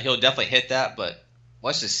 He'll definitely hit that, but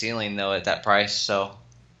what's the ceiling though at that price? So,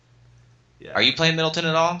 yeah. Are you playing Middleton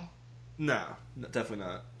at all? No, definitely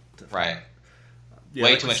not. Right. Yeah,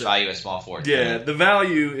 way too much value at small forward. Yeah, the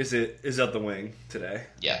value is up the wing today.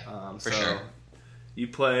 Yeah, for sure. You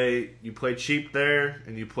play cheap there,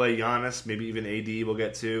 and you play Giannis. Maybe even AD will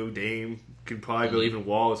get to. Dame can probably go even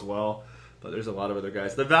Wall as well. But there's a lot of other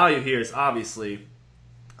guys. The value here is obviously,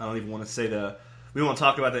 I don't even want to say we won't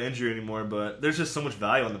talk about the injury anymore, but there's just so much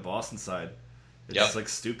value on the Boston side.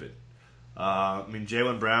 It's stupid. I mean,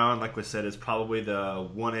 Jaylen Brown, like we said, is probably the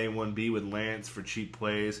 1A, 1B with Lance for cheap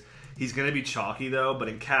plays. He's going to be chalky, though, but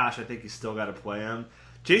in cash, I think you still got to play him.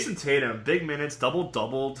 Jason Tatum, big minutes,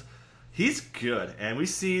 doubled. He's good, and we've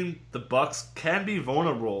seen the Bucks can be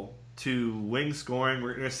vulnerable to wing scoring.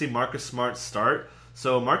 We're going to see Marcus Smart start.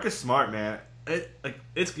 So Marcus Smart, man, you're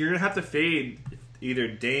going to have to fade either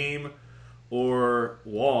Dame or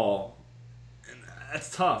Wall.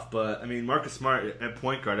 That's tough, but, I mean, Marcus Smart at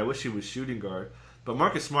point guard, I wish he was shooting guard. But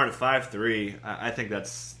Marcus Smart at 5'3", I think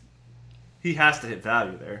he has to hit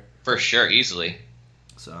value there. For sure, easily.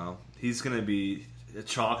 So, he's going to be a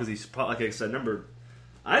chalk, because he's, like I said,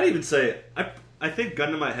 I'd even say, I think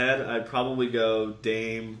gun to my head, I'd probably go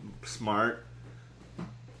Dame, Smart.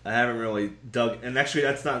 I haven't really dug, and actually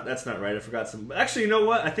that's not right, I forgot some. But actually, you know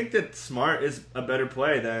what? I think that Smart is a better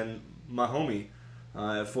play than my homie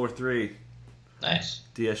at 4'3". Nice.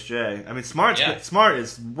 DSJ. I mean, Smart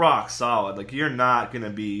is rock solid. You're not going to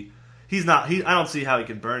be... I don't see how he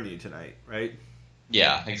can burn you tonight, right?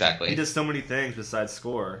 Yeah, exactly. He does so many things besides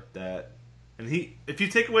score that... And if you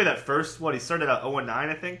take away that first, he started out 0-9,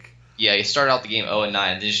 I think? Yeah, he started out the game 0-9 and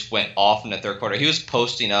then just went off in the third quarter. He was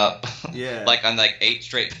posting up on 8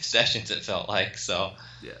 straight possessions, it felt like, so...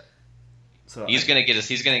 Yeah. So he's gonna get his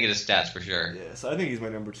stats for sure. Yeah, so I think he's my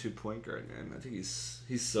number 2 point guard, man. I think he's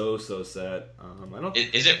so set.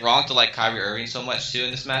 Is it wrong to like Kyrie Irving so much too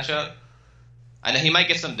in this matchup? I know he might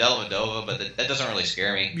get some Dellavedova, but that doesn't really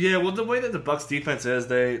scare me. Yeah, well, the way that the Bucks defense is,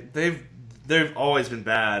 they've always been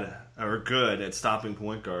bad or good at stopping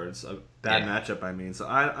point guards. A bad matchup, I mean. So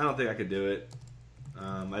I don't think I could do it.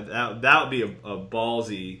 That would be a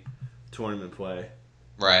ballsy tournament play.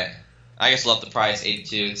 Right. I just love the price,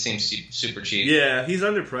 82. It seems super cheap. Yeah, he's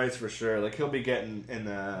underpriced for sure. He'll be getting in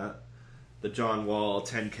the John Wall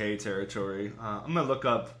 10K territory. I'm going to look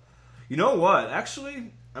up... You know what?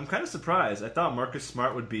 Actually, I'm kind of surprised. I thought Marcus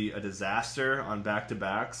Smart would be a disaster on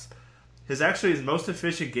back-to-backs. His most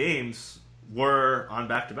efficient games were on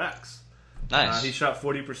back-to-backs. Nice. He shot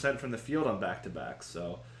 40% from the field on back-to-backs,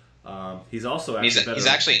 so... he's also he's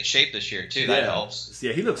actually in shape this year, too. That helps.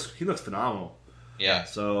 Yeah, he looks phenomenal. Yeah.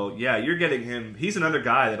 So, yeah, you're getting him. He's another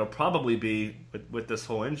guy that'll probably be, with this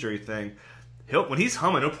whole injury thing, when he's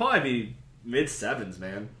humming, he'll probably be mid-7s,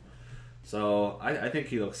 man. So, I think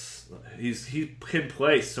he can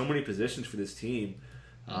play so many positions for this team.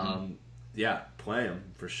 Mm-hmm. Play him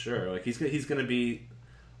for sure. He's going to be,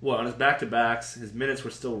 on his back-to-backs, his minutes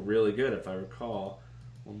were still really good, if I recall.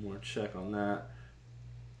 One more check on that.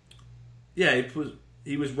 Yeah,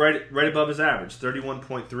 he was right above his average,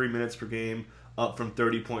 31.3 minutes per game, up from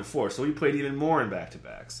 30.4. So he played even more in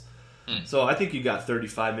back-to-backs. So I think you got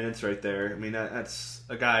 35 minutes right there. I mean, that's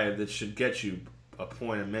a guy that should get you a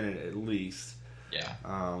point a minute at least. Yeah.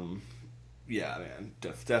 Yeah, man,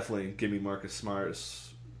 definitely give me Marcus Smart.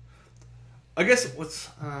 I guess let's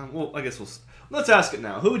ask it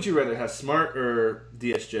now. Who would you rather have, Smart or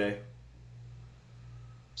DSJ?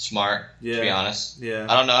 Smart, Yeah. to be honest. Yeah.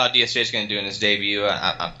 I don't know how DSJ is going to do in his debut.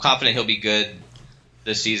 I'm confident he'll be good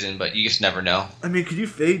this season, but you just never know. I mean, could you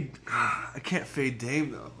fade? I can't fade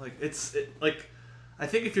Dame though. I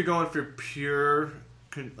think if you're going for pure,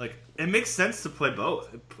 it makes sense to play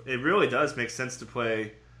both. It really does make sense to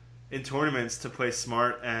play in tournaments to play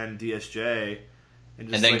Smart and DSJ, and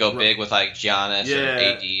then go big with Giannis or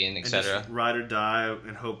AD and etc. Just ride or die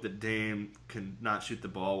and hope that Dame can not shoot the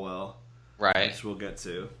ball well. Right. Which we'll get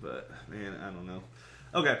to, but man, I don't know.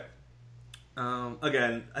 Okay.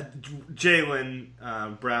 Again,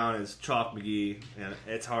 Jaylen Brown is Chalk McGee, and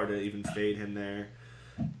it's hard to even fade him there.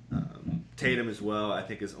 Tatum as well, I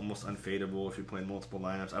think, is almost unfadeable if you're playing multiple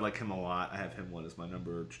lineups. I like him a lot. I have him as my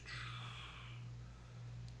number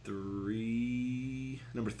 3,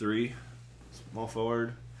 small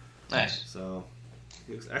forward. Nice. So,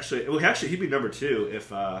 actually, he'd be number 2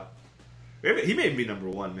 if he may be number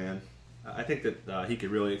 1, man. I think that he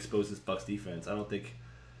could really expose this Bucks defense. I don't think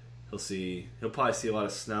he'll probably see a lot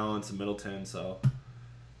of Snell and some Middleton. So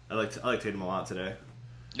I like Tatum a lot today.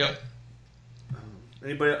 Yep.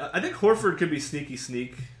 Anybody? I think Horford could be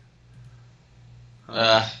sneak.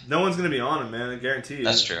 No one's going to be on him, man. I guarantee you.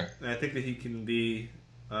 That's true. And I think that he can be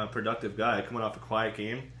a productive guy coming off a quiet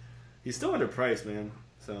game. He's still underpriced, man.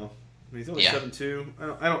 So I mean, he's only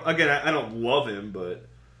 7.2. I don't love him, but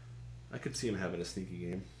I could see him having a sneaky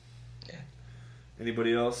game. Yeah.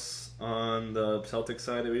 Anybody else on the Celtics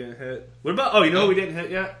side that we didn't hit? What about? Oh, you know who we didn't hit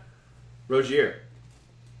yet? Rozier.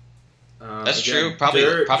 That's true. Probably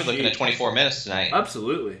looking at 24 minutes tonight.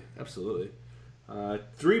 Absolutely.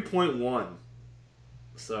 3.1.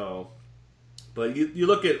 So, but you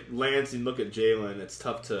look at Lance and you look at Jaylen, it's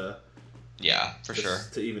tough to sure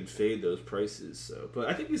to even fade those prices. So, but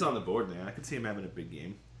I think he's on the board, man. I could see him having a big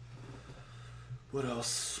game. What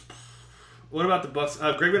else? What about the Bucks?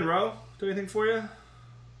 Greg Monroe, do anything for you?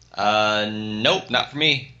 Nope, not for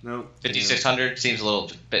me. Nope. 5,600 seems a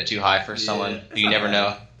little bit too high for someone who you never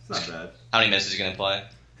know. It's not bad. How many minutes is he going to play?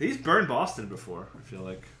 He's burned Boston before, I feel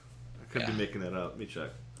like. I could be making that up. Let me check.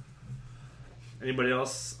 Anybody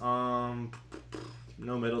else? No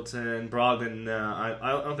Middleton. Brogdon,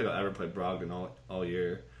 I don't think I'll ever play Brogdon all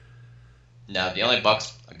year. No, the only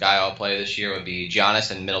Bucks guy I'll play this year would be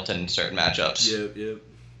Giannis and Middleton in certain matchups. Yep.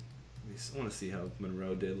 I want to see how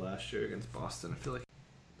Monroe did last year against Boston. I feel like.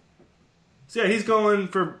 So yeah, he's going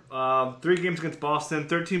for 3 games against Boston,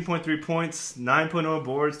 13.3 points, 9.0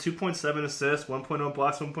 boards, 2.7 assists, 1.0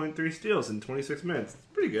 blocks, 1.3 steals in 26 minutes.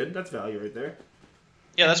 Pretty good. That's value right there.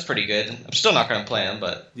 Yeah, that's pretty good. I'm still not going to play him,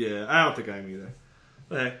 but... Yeah, I don't think I am either.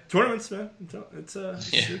 But hey, tournaments, man. It's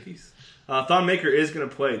sneakies. Thon Maker is going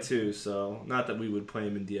to play, too, so not that we would play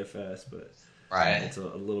him in DFS, but it's a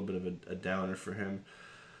little bit of a downer for him.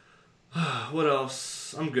 What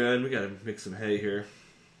else? I'm good. We got to make some hay here.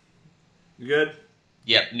 You good?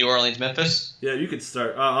 Yep. New Orleans, Memphis. Yeah, you could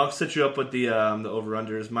start. I'll set you up with the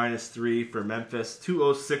over-unders. -3 for Memphis.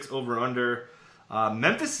 206 over-under.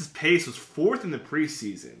 Memphis' pace was 4th in the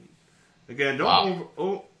preseason. Again,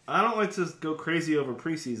 I don't like to go crazy over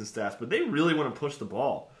preseason stats, but they really want to push the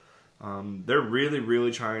ball. They're really,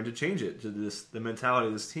 really trying to change it to the mentality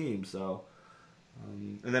of this team. So,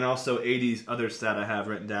 and then also AD's other stat I have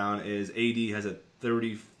written down is AD has a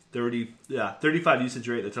 35 usage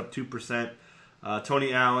rate. That's up 2%.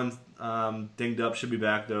 Tony Allen dinged up, should be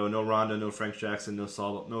back though. No Rondo, no Frank Jackson, no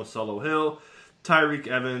Solo Hill. Tyreek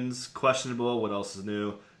Evans questionable. What else is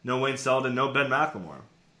new? No Wayne Selden, no Ben McLemore.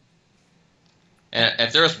 And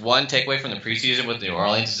if there was one takeaway from the preseason with New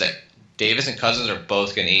Orleans, is that Davis and Cousins are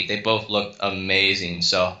both going to eat. They both looked amazing.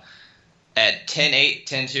 So at 10-8,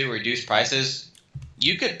 10-2 reduced prices,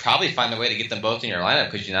 you could probably find a way to get them both in your lineup,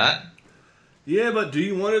 could you not? Yeah, but do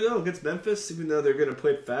you want to go against Memphis, even though they're going to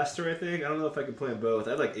play faster, I think? I don't know if I can play them both.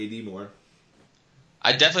 I'd like AD more.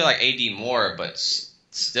 I definitely like AD more, but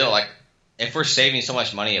still, if we're saving so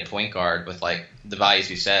much money at point guard with, the values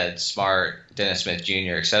we said, Smart, Dennis Smith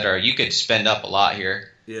Jr., etc., you could spend up a lot here.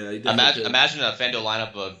 Yeah, you Imagine a FanDuel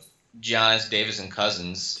lineup of Giannis, Davis, and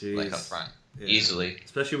Cousins up front. Yeah. Easily.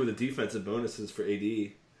 Especially with the defensive bonuses for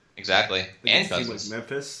AD. Exactly. And Cousins. Like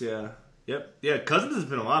Memphis, yeah. Yep. Yeah, Cousins has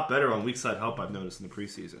been a lot better on weak side help, I've noticed, in the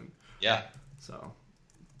preseason. Yeah. So.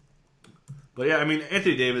 But yeah, I mean,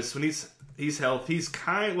 Anthony Davis, when he's He's healthy. He's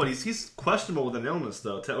questionable with an illness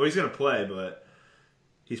though. Or he's going to play, but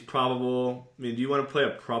he's probable. I mean, do you want to play a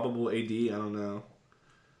probable AD? I don't know.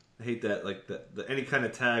 I hate that. Like any kind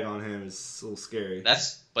of tag on him is a little scary.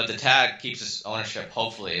 But the tag keeps his ownership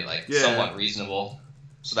hopefully somewhat reasonable.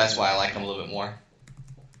 So that's why I like him a little bit more.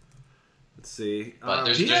 Let's see. But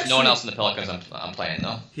there's no one else in the Pelicans I'm playing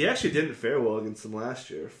though. He actually didn't fare well against them last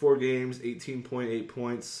year. 4 games, 18.8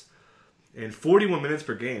 points, and 41 minutes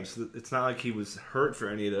per game. So it's not like he was hurt for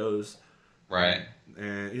any of those. Right.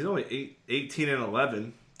 And he's only 18 and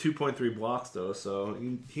 11, 2.3 blocks though. So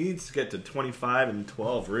he needs to get to 25 and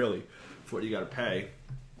 12 really for what you got to pay,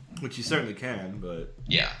 which he certainly can. But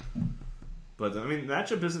yeah. But I mean, the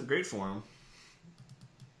matchup isn't great for him.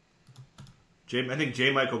 I think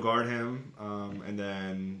J. Mike will guard him, and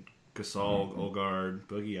then Gasol will guard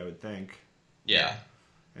Boogie, I would think. Yeah.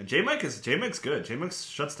 And J. Mike's good. J. Mike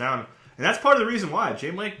shuts down, and that's part of the reason why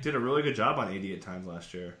J. Mike did a really good job on AD at times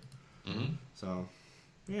last year. Mm-hmm. So,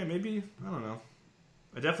 yeah, maybe I don't know.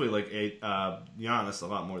 I definitely like Giannis a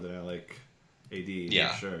lot more than I like AD.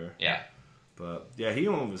 Yeah, for sure. Yeah. But yeah, he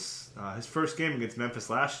almost his first game against Memphis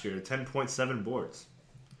last year, 10.7 boards.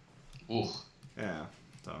 Ooh. Yeah.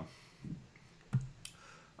 So.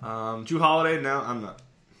 Drew Holiday, I'm not.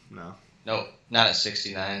 No. Nope, not at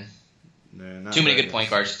 69. No, not Too many good nice. point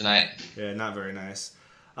guards tonight. Yeah, not very nice.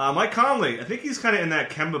 Mike Conley, I think he's kind of in that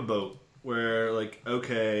Kemba boat where,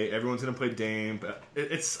 okay, everyone's going to play Dame, but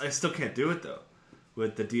I still can't do it, though,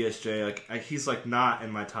 with the DSJ. He's, not in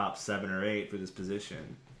my top 7 or 8 for this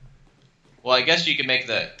position. Well, I guess you could make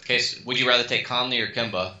the case, would you rather take Conley or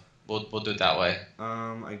Kemba? We'll do it that way.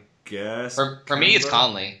 I guess. For me, it's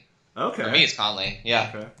Conley. Okay. For me, it's Conley.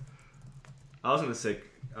 Yeah. Okay. I was gonna say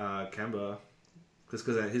Kemba, just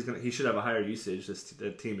because he should have a higher usage.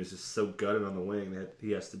 That team is just so gutted on the wing that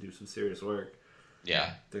he has to do some serious work.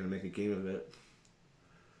 Yeah. They're gonna make a game of it.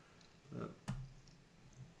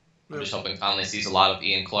 I'm just hoping Conley sees a lot of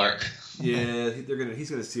Ian Clark. Yeah, he's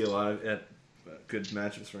gonna see a lot of good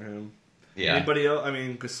matchups for him. Yeah. Anybody else? I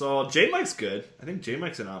mean, Gasol. J Mike's good. I think J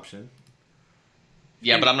Mike's an option.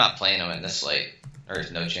 Yeah, but I'm not playing him in this slate.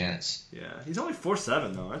 There's no chance. Yeah, he's only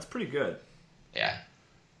 4'7" though. That's pretty good. Yeah.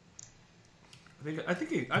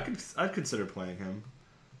 I'd consider playing him,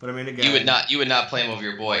 but I mean again, you would not play him over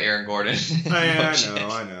your boy Aaron Gordon.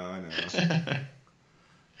 I know.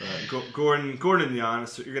 Gordon and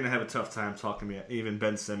Giannis, you're gonna have a tough time talking to me. Even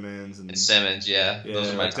Ben Simmons and Simmons, yeah.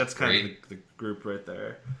 Those are my that's top kind three. of the group right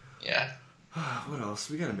there. Yeah. What else?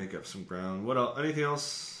 We gotta make up some ground. What else? Anything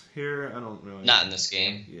else here? I don't really. Not in this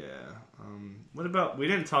game. Yeah. What about? We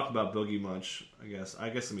didn't talk about Boogie much. I guess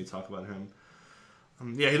let me talk about him.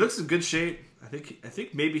 Yeah, he looks in good shape. I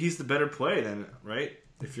think maybe he's the better play then, right?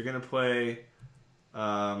 If you're gonna play,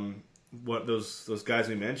 what those guys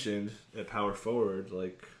we mentioned at power forward,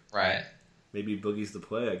 right? Maybe Boogie's the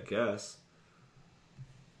play, I guess.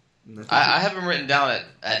 I have him written down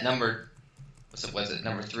at number. Was it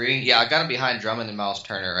number 3? Yeah, I got him behind Drummond and Miles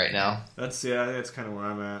Turner right now. That's kind of where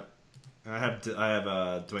I'm at. I have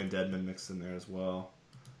Dwayne Dedmon mixed in there as well.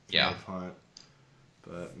 Yeah. Punt.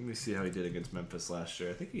 But let me see how he did against Memphis last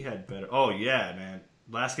year. I think he had better. Oh yeah, man!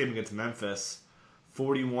 Last game against Memphis,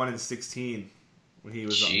 41 and 16 when he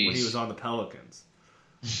was on the Pelicans.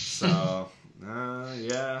 So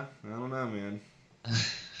yeah, I don't know, man.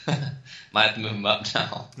 Might have to move him up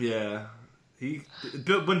now. Yeah,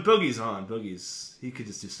 when Boogie's on, he could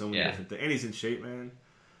just do so many different things, and he's in shape, man.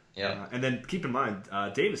 Yeah. And then keep in mind,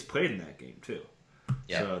 Davis played in that game too.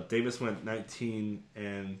 Yeah. So Davis went 19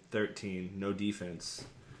 and 13, no defense.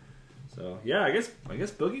 So yeah, I guess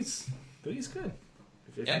Boogie's good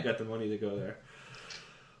if you got the money to go there.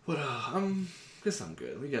 What? Guess I'm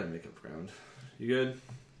good. We gotta make up ground. You good?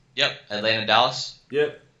 Yep. Atlanta, Dallas.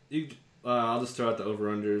 Yep. I'll just throw out the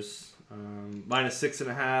over/unders.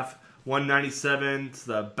 -6.5, 197. It's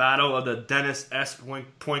the battle of the Dennis S.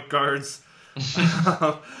 point guards.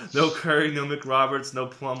 No Curry, no McRoberts, no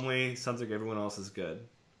Plumlee. Sounds like everyone else is good.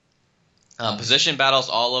 Position battles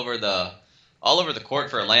all over the court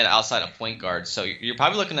for Atlanta outside of point guards. So you're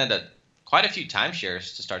probably looking at quite a few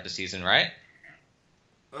timeshares to start the season, right?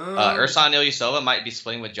 Ersan Ilyasova might be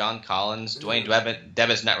splitting with John Collins. Dwayne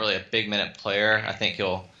Devin's not really a big minute player. I think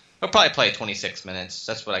he'll probably play 26 minutes.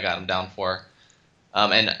 That's what I got him down for.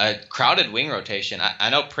 And a crowded wing rotation. I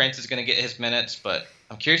know Prince is going to get his minutes, but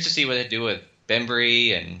I'm curious to see what they do with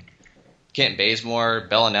Bembry and Kent Bazemore,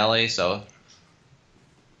 Bellinelli. So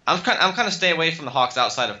I'm kind of stay away from the Hawks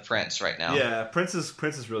outside of Prince right now. Yeah, Prince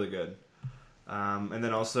is really good. And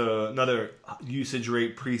then also another usage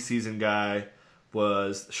rate preseason guy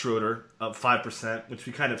was Schroeder, up 5%, which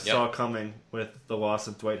we kind of saw coming with the loss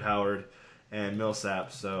of Dwight Howard and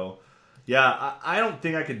Millsap. So, yeah, I don't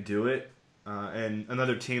think I could do it. And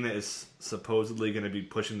another team that is supposedly going to be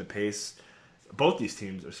pushing the pace. Both these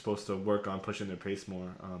teams are supposed to work on pushing their pace more.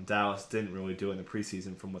 Dallas didn't really do it in the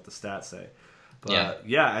preseason from what the stats say. But,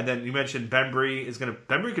 yeah, and then you mentioned Bembry is going to...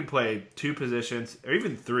 Bembry could play 2 positions, or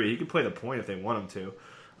even 3. He could play the point if they want him to.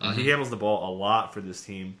 He handles the ball a lot for this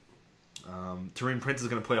team. Taurean Prince is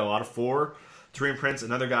going to play a lot of 4. Taurean Prince,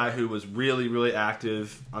 another guy who was really, really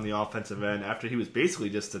active on the offensive end after he was basically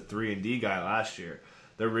just a 3-and-D guy last year.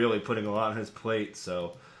 They're really putting a lot on his plate.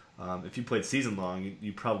 So if you played season long,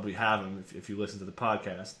 you probably have him if you listen to the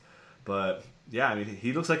podcast. But, yeah, I mean,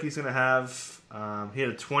 he looks like he's going to have... he had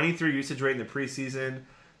a 23 usage rate in the preseason.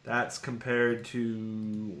 That's compared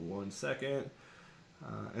to... One second.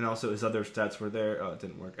 And also his other stats were there. Oh, it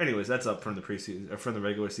didn't work. Anyways, that's up from the preseason, or from the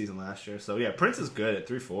regular season last year. So, yeah, Prince is good at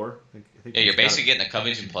 3-4. I think you're basically getting a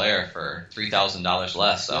Covington player for $3,000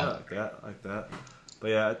 less. So. Yeah, like that. But,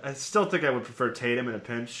 yeah, I still think I would prefer Tatum in a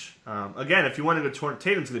pinch. Again, if you want to go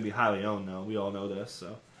Tatum's going to be highly owned, though. We all know this,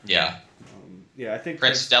 so... Yeah. Yeah, I think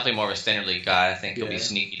Prince is definitely more of a standard league guy. I think he'll be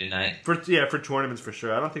sneaky tonight. For tournaments for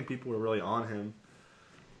sure. I don't think people were really on him.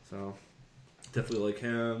 So definitely like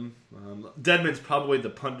him. Dedmon's probably the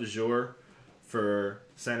punt du jour for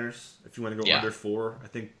centers. If you want to go under 4, I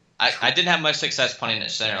think. I didn't have much success punting at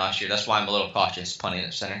center last year. That's why I'm a little cautious punting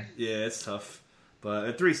at center. Yeah, it's tough. But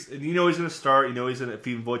at 3, you know he's going to start. You know he's going to, if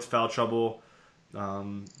he avoids foul trouble. I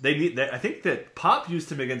think that Pop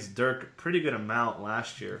used him against Dirk a pretty good amount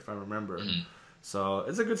last year, if I remember. Mm-hmm. So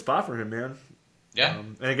it's a good spot for him, man. Yeah.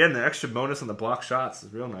 And again, the extra bonus on the block shots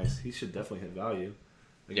is real nice. He should definitely hit value.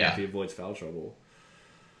 Again, if he avoids foul trouble.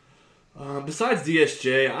 Besides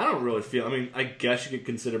DSJ, I don't really feel. I mean, I guess you could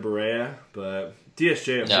consider Barea, but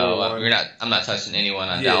DSJ. I'm not touching anyone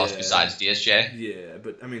on Dallas besides DSJ. Yeah,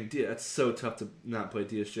 but I mean, it's so tough to not play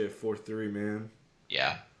DSJ at 4-3, man.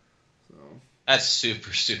 Yeah. So. That's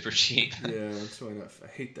super, super cheap. Yeah, that's why I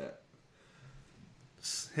hate that.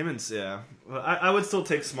 Him and well, I would still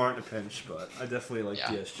take Smart in a pinch, but I definitely like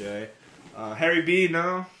DSJ. Harry B,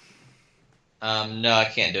 no. No, I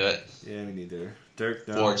can't do it. Yeah, me neither. Dirk,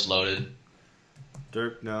 no. Board's loaded.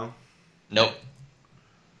 Dirk, no. Nope.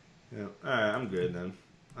 Yeah. All right, I'm good then.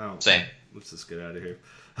 Same. Let's just get out of here.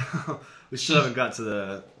 We still haven't got to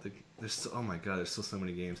the there's still, oh my god, there's still so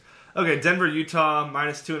many games. Okay, Denver, Utah,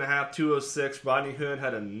 -2.5, 206. Rodney Hood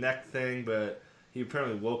had a neck thing, but he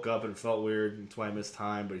apparently woke up and felt weird. That's why he missed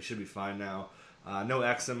time, but he should be fine now. No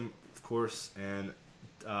Exum, of course, and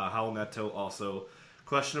Howell Neto also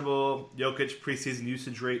questionable. Jokic preseason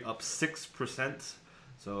usage rate up 6%,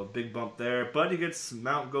 so big bump there. But he gets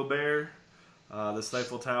Mount Gobert, the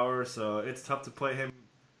Stifle Tower, so it's tough to play him.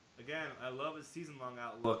 Again, I love his season-long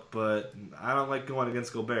outlook, but I don't like going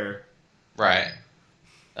against Gobert. Right.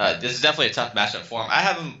 This is definitely a tough matchup for him. I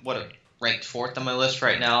have him, ranked 4th on my list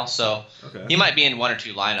right now, so he might be in 1 or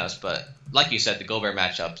 2 lineups, but like you said, the Gobert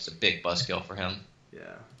matchup is a big buzzkill for him.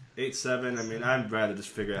 Yeah. 8-7, I mean, I'd rather just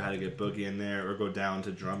figure out how to get Boogie in there or go down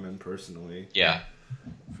to Drummond personally. Yeah.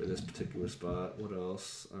 For this particular spot. What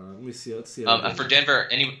else? Let me see. Let's see. For Denver,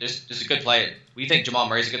 there's a good play. We think Jamal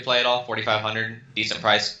Murray's a good play at all? 4,500, decent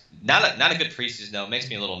price. Not a good preseason though. Makes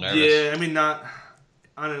me a little nervous. Yeah, I mean, not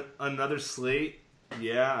on another slate.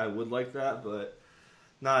 Yeah, I would like that, but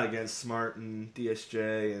not against Smart and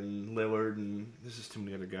DSJ and Lillard, and there's just too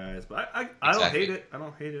many other guys. But I don't hate it. I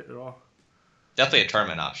don't hate it at all. Definitely a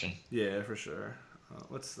tournament option. Yeah, for sure.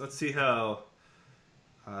 Let's see how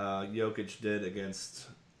Jokic did against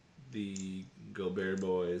the Gobert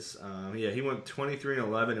boys. He went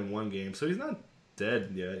 23-11 in one game, so he's not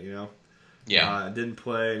dead yet, you know. Yeah. Didn't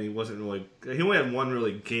play, and he wasn't really. He only had one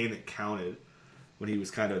really game that counted when he was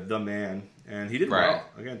kind of the man, and he did well.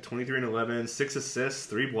 Again, 23-11, 6 assists,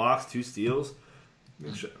 3 blocks, 2 steals.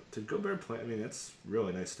 Did Gobert play? I mean, that's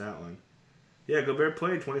really nice stat line. Yeah, Gobert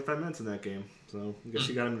played 25 minutes in that game, so I guess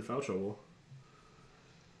he got him in foul trouble.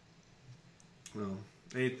 Well,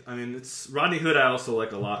 I mean, it's Rodney Hood. I also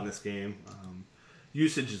like a lot in this game.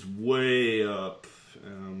 Usage is way up.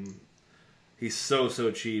 He's so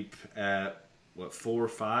cheap at what 4 or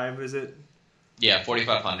 5 is it? Yeah,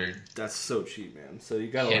 4,500. That's so cheap, man. So you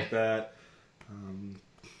gotta like that. And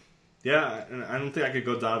I don't think I could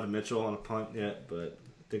go Donovan Mitchell on a punt yet, but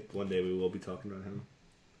I think one day we will be talking about him.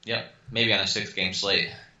 Yep, maybe on a 6-game slate.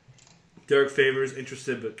 Derek Favors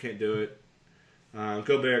interested but can't do it.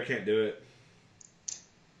 Gobert can't do it.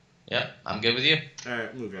 Yep, I'm good with you. All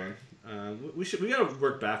right, move on. We gotta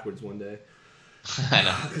work backwards one day. I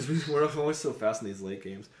know because we're always so fast in these late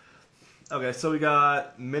games. Okay, so we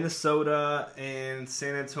got Minnesota and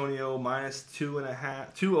San Antonio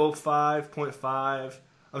 -2.5, 205.5.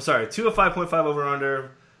 I'm sorry, 205.5 over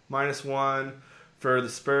under, -1 for the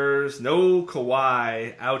Spurs. No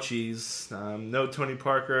Kawhi, ouchies. No Tony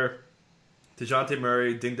Parker. DeJounte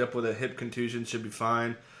Murray dinged up with a hip contusion, should be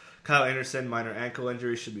fine. Kyle Anderson, minor ankle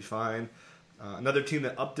injury, should be fine. Another team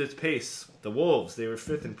that upped its pace, the Wolves. They were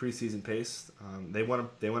 5th in preseason pace. They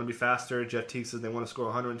want to be faster. Jeff Teague says they want to score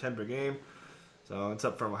 110 per game. So it's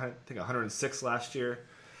up from, I think, 106 last year.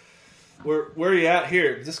 Where are you at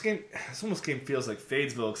here? This almost game feels like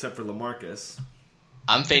Fadesville except for LaMarcus.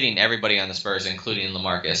 I'm fading everybody on the Spurs, including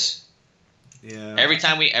LaMarcus. Yeah. Every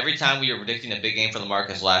time we were predicting a big game for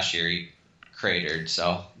LaMarcus last year, he cratered.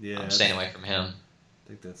 So yeah, I'm staying away from him. I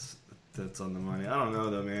think that's on the money. I don't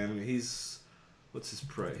know though, man. I mean, what's his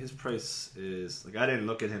price? His price is like I didn't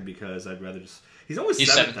look at him because I'd rather just. He's only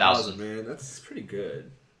 7,000, man. That's pretty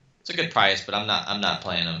good. It's a good price, but I'm not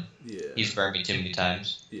playing him. Yeah. He's burned me too many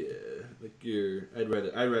times. Yeah, like I'd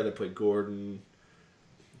rather play Gordon,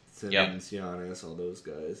 Simmons, Giannis, all those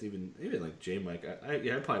guys. Even like J Mike.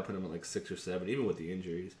 I'd probably put him at like 6 or 7, even with the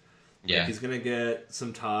injuries. Yeah. Like he's gonna get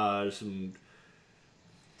some Taj, some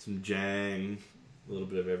Jang, a little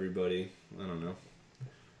bit of everybody. I don't know.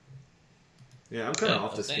 Yeah, I'm kind of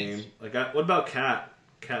off this game. Like, what about Cat?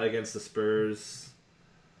 Cat against the Spurs.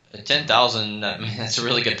 At 10,000, I mean, that's a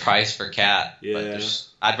really good price for Cat. Yeah. But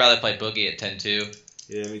I'd rather play Boogie at 10-2.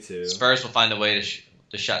 Yeah, me too. Spurs will find a way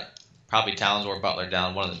to shut probably Towns or Butler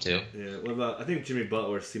down, one of the two. Yeah, what about, I think Jimmy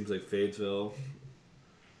Butler seems like Fadesville.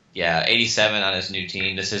 Yeah, 87 on his new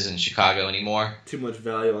team. This isn't Chicago anymore. Too much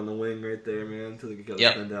value on the wing right there, man, until they get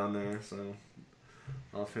spend down there, so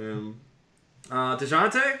off him.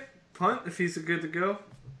 DeJounte? Punt, if he's good to go?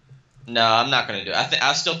 No, I'm not going to do it.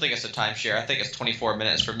 I still think it's a timeshare. I think it's 24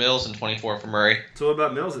 minutes for Mills and 24 for Murray. So what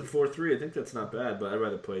about Mills at 4-3? I think that's not bad, but I'd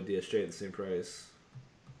rather play DSJ at the same price.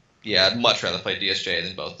 Yeah, I'd much rather play DSJ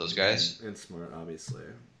than both those guys. And Smart, obviously.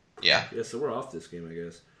 Yeah. Yeah, so we're off this game, I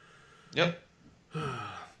guess. Yep.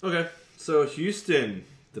 Okay, so Houston,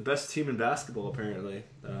 the best team in basketball, apparently.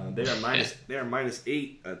 They are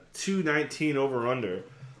 -8, a 219 over under.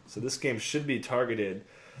 So this game should be targeted.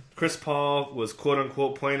 Chris Paul was quote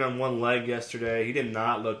unquote playing on one leg yesterday. He did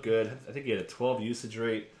not look good. I think he had a 12 usage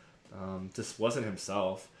rate. Just wasn't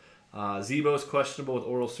himself. Zebo's questionable with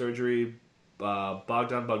oral surgery.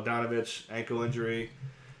 Bogdan Bogdanovic ankle injury,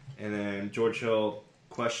 and then George Hill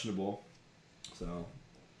questionable. So.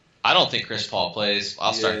 I don't think Chris Paul plays.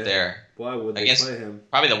 I'll start there. Why would they play him?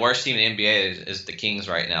 Probably the worst team in the NBA is the Kings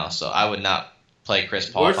right now, so I would not play Chris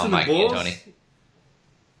Paul if I'm Mike D'Antoni.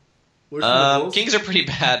 Kings are pretty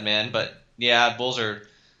bad, man, but yeah, Bulls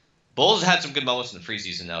had some good moments in the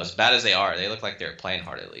preseason though. As bad as they are, they look like they're playing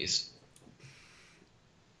hard at least.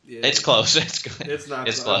 Yeah, it's close. It's good. It's not.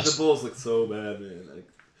 It's close. The Bulls look so bad, man. Like,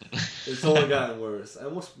 it's only gotten worse.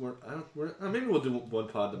 Maybe we'll do one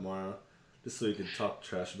pod tomorrow. Just so you can talk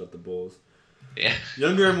trash about the Bulls. Yeah.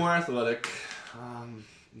 Younger and more athletic.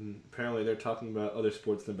 Apparently they're talking about other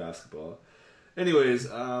sports than basketball.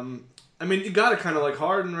 Anyways, I mean, you gotta kind of like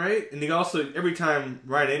Harden, right? And you also, every time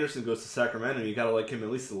Ryan Anderson goes to Sacramento, you gotta like him at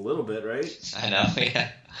least a little bit, right? I know,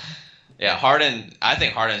 yeah. Yeah, Harden, I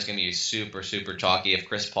think Harden's going to be super, super chalky if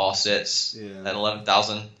Chris Paul sits at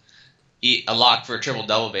 11,000. A lock for a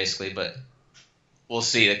triple-double, basically, but we'll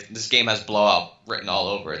see. This game has blowout written all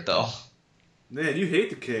over it, though. Man, you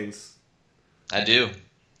hate the Kings. I do.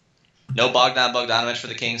 No Bogdanovic for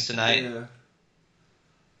the Kings tonight. Yeah.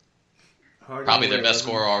 Harden probably their best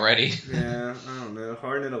scorer already. Yeah, I don't know.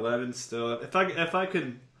 Harden at 11 still. If I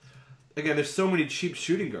could, again, there's so many cheap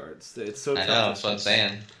shooting guards. It's so tough. I know, that's what I'm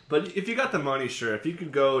saying. But if you got the money, sure. If you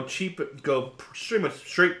could go cheap, go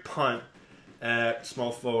straight punt at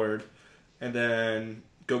small forward, and then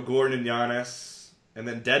go Gordon and Giannis, and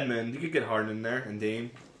then Dedmon, you could get Harden in there and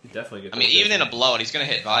Dame. You definitely get. I mean, even in a blowout, he's going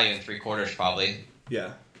to hit value in 3/4 probably.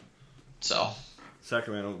 Yeah. So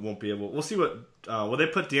Sacramento won't be able. We'll see what. Will they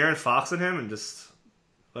put De'Aaron Fox in him and just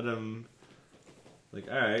let him?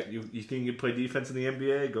 Like, all right, you think you can play defense in the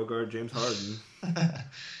NBA? Go guard James Harden.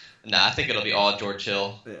 Nah, I think it'll be all George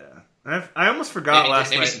Hill. Yeah, I almost forgot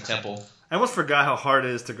last night. Maybe some Temple. I almost forgot how hard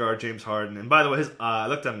it is to guard James Harden. And by the way, I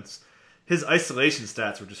looked at his isolation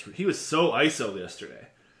stats were just. He was so ISO yesterday.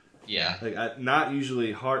 Yeah. Like not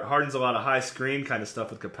usually. Harden's a lot of high screen kind of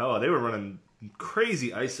stuff with Capella. They were running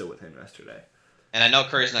crazy ISO with him yesterday. And I know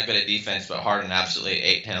Curry's not good at defense, but Harden absolutely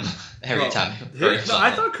ate him every time.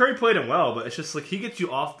 I thought Curry played him well, but it's just like he gets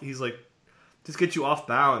you off. He's like. Just gets you off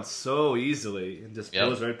balance so easily and just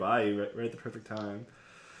goes right by you right at the perfect time.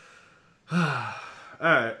 All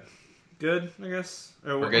right, good, I guess.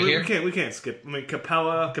 We're good here. We can't skip. I mean,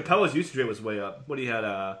 Capella's usage rate was way up. What he had,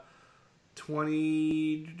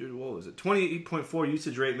 28.4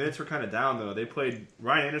 usage rate. Minutes were kind of down though. They played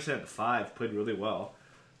Ryan Anderson at the 5, played really well.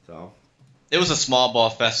 So it was a small ball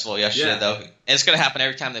festival yesterday, Yeah. though. And it's going to happen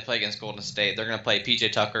every time they play against Golden State. They're going to play P.J.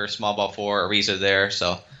 Tucker, small ball 4, Ariza there.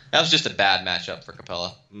 So that was just a bad matchup for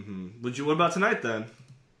Capella. What about tonight then?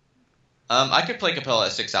 I could play Capella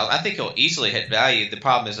at 6,000. I think he'll easily hit value. The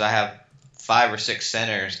problem is I have 5 or 6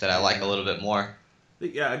 centers that I like a little bit more.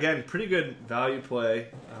 Yeah, again, pretty good value play.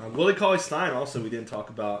 Willie Cauley-Stein also we didn't talk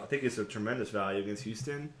about. I think it's a tremendous value against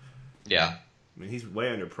Houston. Yeah. I mean, he's way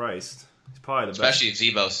underpriced. He's probably the Especially if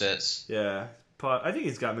Zebo sits. best. Yeah. I think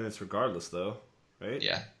he's got minutes regardless, though. Right?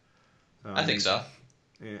 Yeah. I think so.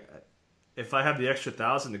 Yeah. If I had the extra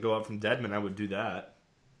 1,000 to go up from Dedmon, I would do that.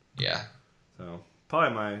 Yeah. So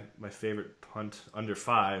probably my favorite punt under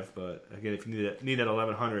 5. But again, if you need that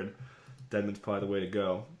 1,100, Dedmon's probably the way to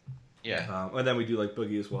go. Yeah. And then we do like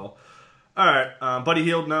Boogie as well. All right. Buddy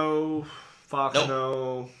Hield, no. Fox, Nope.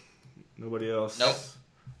 no. Nobody else. Nope.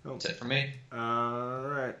 Nope. That's it for me. All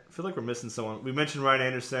right. I feel like we're missing someone. We mentioned Ryan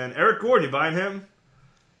Anderson. Eric Gordon, you buying him?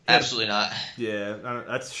 Absolutely not. Yeah,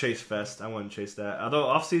 that's Chase Fest. I wouldn't chase that. Although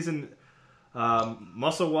off-season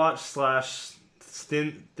muscle watch /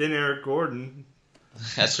 thin Eric Gordon.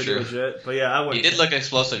 That's pretty true. legit. But yeah, I wouldn't. He did look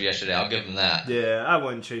explosive yesterday. I'll give him that. Yeah, I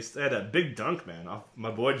wouldn't chase. They had a big dunk, man. Off my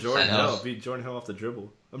boy Jordan I know. Hill beat Jordan Hill off the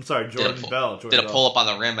dribble. I'm sorry, Did Jordan Bell. Did a pull up on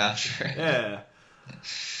the rim after. Yeah.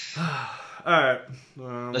 All right.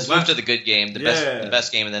 Let's move to the good game, the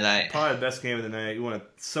best game of the night. Probably the best game of the night. You want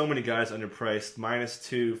so many guys underpriced.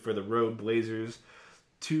 -2 for the road Blazers.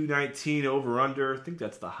 219 over under. I think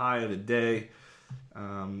that's the high of the day.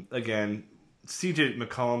 Again, CJ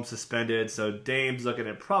McCollum suspended, so Dame's looking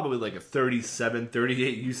at probably like a 37,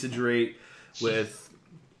 38 usage rate with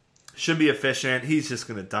should be efficient. He's just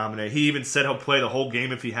going to dominate. He even said he'll play the whole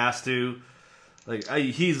game if he has to.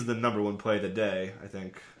 He's the number one play of the day, I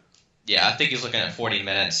think. Yeah, I think he's looking at 40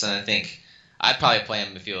 minutes, and I think I'd probably play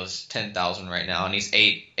him if he was 10,000 right now, and he's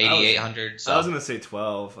 8,800. So I was going to say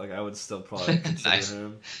 12. I would still probably consider Nice.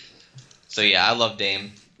 him. So yeah, I love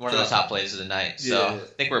Dame. One of the top plays of the night. So Yeah. I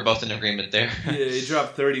think we're both in agreement there. Yeah, he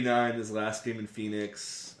dropped 39 his last game in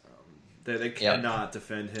Phoenix. They cannot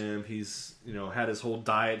defend him. He's had his whole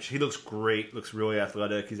diet. He looks great. Looks really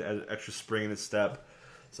athletic. He's had extra spring in his step.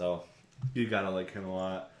 So you gotta like him a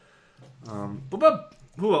lot.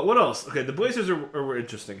 What else? Okay, the Blazers were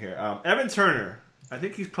interesting here. Evan Turner. I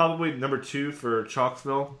think he's probably number 2 for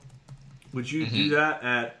Chalksville. Would you do that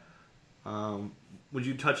at? Would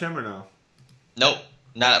you touch him or no? Nope.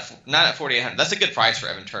 Not at 4,800. That's a good price for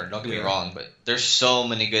Evan Turner. Don't get me wrong, but there's so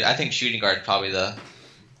many good. I think shooting guard is probably the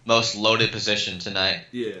most loaded position tonight.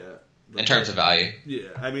 Yeah. In terms of value. Yeah,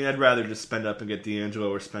 I mean, I'd rather just spend up and get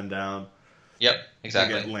D'Angelo or spend down. Yep, And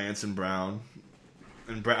exactly. get Lance and Brown.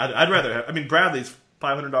 And I'd rather have. I mean, Bradley's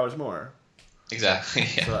 $500 more. Exactly.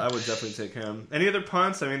 Yeah. So I would definitely take him. Any other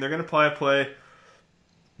punts? I mean, they're going to probably play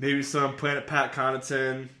maybe some Planet Pat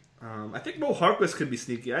Connaughton. I think Mo Harkless could be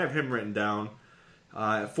sneaky. I have him written down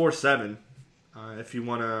at 4.7. If you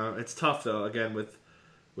want to, it's tough though. Again with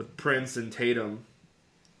Prince and Tatum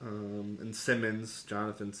and Simmons,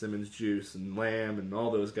 Jonathan Simmons, Juice and Lamb and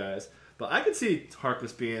all those guys. But I could see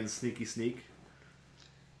Harkless being sneak.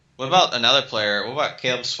 What about another player? What about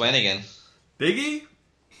Caleb Swanigan? Biggie?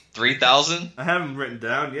 3,000? I have him written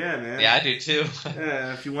down. Yeah, man. Yeah, I do too.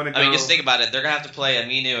 Yeah, if you want to go. I mean, just think about it. They're gonna have to play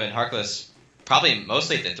Aminu and Harkless probably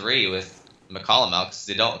mostly at the 3 with McCollum out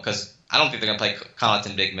because I don't think they're gonna play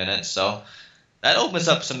Connaughton big minutes. So that opens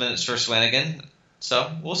up some minutes for Swanigan.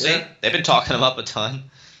 So we'll see. Yeah. They've been talking him up a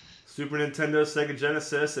ton. Super Nintendo, Sega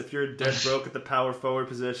Genesis. If you're dead broke at the power forward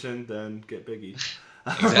position, then get Biggie.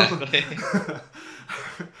 Exactly.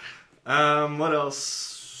 What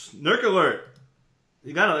else? Nurk Alert.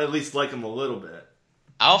 You gotta at least like him a little bit.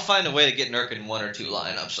 I'll find a way to get Nurk in 1 or 2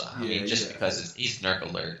 lineups. I mean, just yeah. because he's Nurk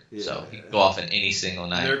Alert, Yeah, so he can go off in any single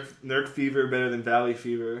night. Nurk Fever better than Valley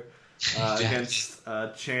Fever against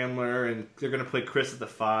Chandler, and they're gonna play Chris at the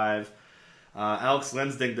 5. Alex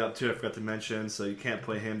Len's dinged up too. I forgot to mention, so you can't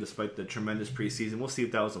play him despite the tremendous preseason. We'll see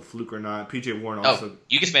if that was a fluke or not. PJ Warren also. Oh,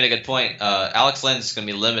 you just made a good point. Alex Len's going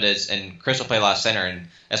to be limited, and Chris will play last center. And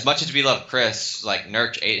as much as we love Chris, like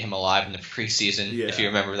Nurk ate him alive in the preseason. Yeah. If you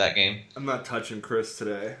remember that game. I'm not touching Chris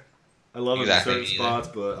today. I love him Exactly, in me certain either.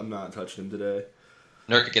 spots, but I'm not touching him today.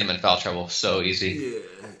 Nurk could get him in foul trouble so easy.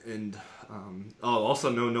 Yeah, and also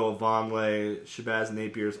no Noah Vonleh. Shabazz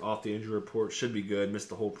Napier's off the injury report. Should be good. Missed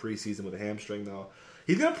the whole preseason with a hamstring though.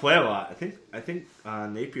 He's gonna play a lot. I think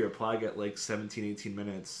Napier will probably get like 17, 18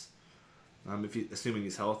 minutes. Assuming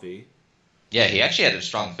he's healthy. Yeah, he actually had a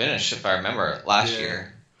strong finish, if I remember, last Yeah.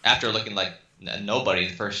 year. After looking like nobody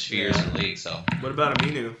the first few years in the league. So what about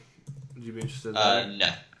Aminu? Would you be interested in that? No.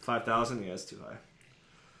 5,000? Yeah, it's too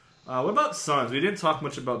high. What about Suns? We didn't talk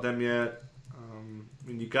much about them yet. I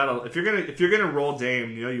mean, you gotta if you're gonna roll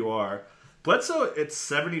Dame, you know you are. Bledsoe, it's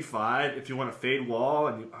 75 if you want to fade Wall,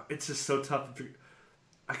 and it's just so tough.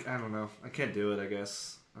 I don't know. I can't do it, I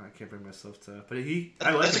guess. I can't bring myself to. But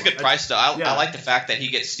that's a good price, though. I like the fact that he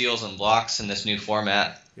gets steals and blocks in this new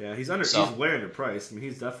format. Yeah, he's way underpriced. I mean,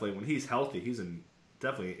 he's definitely, when he's healthy, he's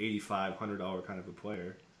definitely an $8,500 kind of a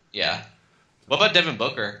player. Yeah. What about Devin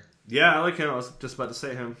Booker? Yeah, I like him. I was just about to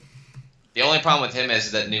say him. The only problem with him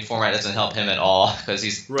is that new format doesn't help him at all because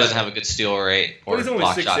he doesn't have a good steal rate or he's only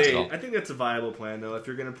block shots at all. I think that's a viable plan, though. If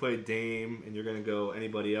you're going to play Dame and you're going to go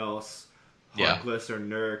anybody else, Harkless or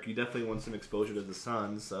Nurk, you definitely want some exposure to the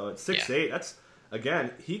Suns. So at 6'8", that's,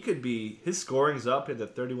 again, his scoring's up in the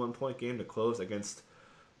 31-point game to close against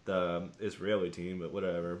the Israeli team, but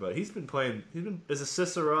whatever. But his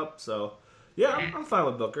assists are up, so yeah, I'm fine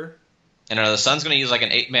with Booker. And are the Suns going to use like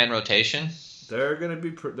an 8-man rotation? They're gonna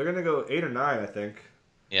go 8 or 9, I think.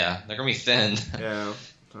 Yeah, they're gonna be thin. Yeah.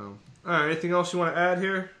 So, all right. Anything else you want to add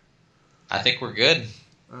here? I think we're good.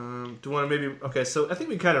 Do you want to maybe? Okay, so I think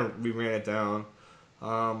we ran it down.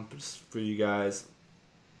 Just for you guys,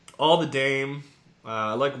 all the Dame.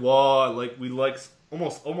 I like Wall. We like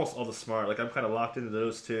almost all the Smart. Like I'm kind of locked into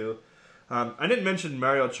those two. I didn't mention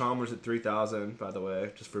Mario Chalmers at 3,000, by the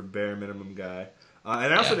way, just for bare minimum guy.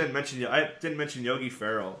 And I also didn't mention Yogi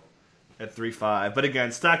Ferrell at 3.5, but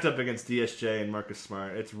again, stacked up against DSJ and Marcus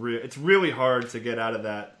Smart, it's really hard to get out of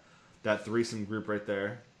that threesome group right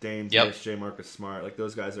there. Dame, DSJ, Marcus Smart, like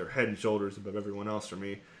those guys are head and shoulders above everyone else for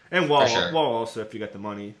me. And Wall also if you got the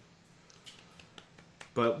money.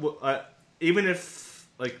 But even if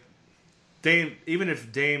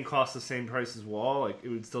Dame costs the same price as Wall, like it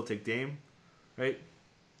would still take Dame, right?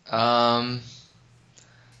 I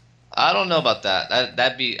don't know about that.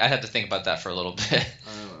 I'd have to think about that for a little bit.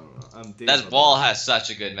 That Wall has such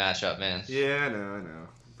a good matchup, man. Yeah, I know.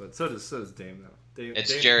 But so does Dame, though.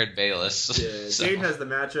 It's Jared Bayless. Yeah, so. Dame has the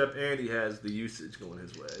matchup, and he has the usage going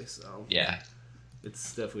his way. So yeah,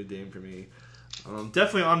 it's definitely Dame for me.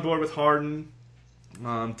 Definitely on board with Harden.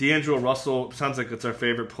 D'Angelo Russell sounds like it's our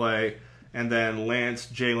favorite play. And then Lance,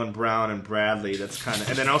 Jaylen Brown, and Bradley. That's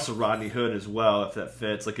and then also Rodney Hood as well, if that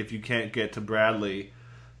fits. Like if you can't get to Bradley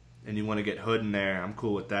and you want to get Hood in there, I'm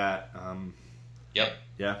cool with that. Yep.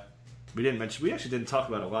 Yeah. We actually didn't talk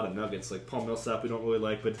about a lot of Nuggets. Like Paul Millsap, we don't really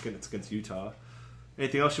like, but it's against Utah.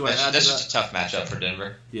 Anything else you want to add to that? That's just a tough matchup for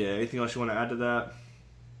Denver. Yeah, anything else you want to add to that?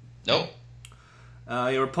 Nope.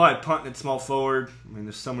 We're probably punting at small forward. I mean,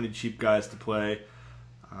 there's so many cheap guys to play.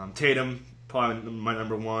 Tatum, probably my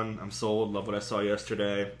number one. I'm sold. Love what I saw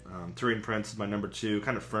yesterday. Taurean Prince is my number 2.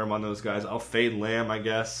 Kind of firm on those guys. I'll fade Lamb, I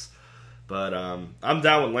guess. But I'm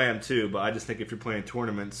down with Lamb too, but I just think if you're playing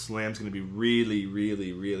tournaments, Lamb's going to be really,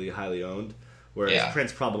 really, really highly owned, whereas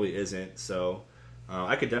Prince probably isn't. So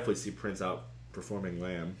I could definitely see Prince outperforming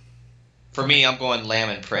Lamb. For me, I'm going Lamb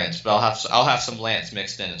and Prince, but I'll have some Lance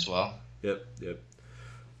mixed in as well. Yep.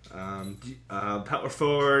 Power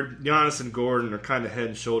forward, Giannis and Gordon are kind of head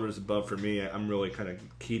and shoulders above for me. I'm really kind of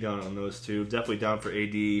keyed on those two. Definitely down for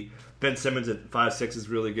AD. Ben Simmons at 5'6" is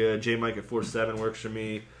really good. J. Mike at 4'7" works for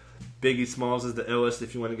me. Biggie Smalls is the illest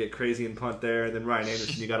if you want to get crazy and punt there. And then Ryan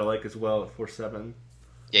Anderson you got to like as well at 4'7".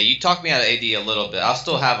 Yeah, you talked me out of AD a little bit. I'll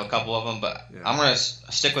still have a couple of them, but I'm going to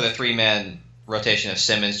stick with a 3-man rotation of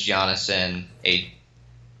Simmons, Giannis, and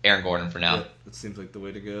Aaron Gordon for now. Yeah, that seems like the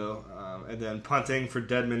way to go. And then punting for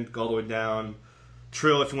Dedmon, go all the way down.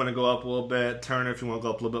 Trill if you want to go up a little bit. Turner if you want to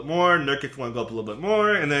go up a little bit more. Nurk if you want to go up a little bit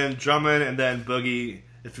more. And then Drummond and then Boogie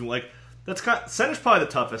if you like. Center's probably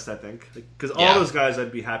the toughest, I think, because all those guys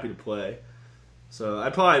I'd be happy to play. So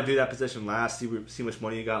I'd probably do that position last. See how much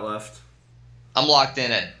money you got left. I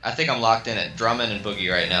think I'm locked in at Drummond and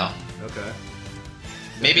Boogie right now. Okay.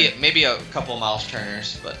 Maybe a couple Miles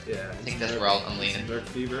Turners, but yeah, I think that's where I'm leaning. Nurk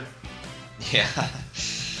fever. Yeah.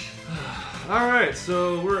 All right,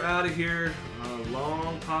 so we're out of here.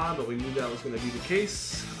 Long pod, but we knew that was going to be the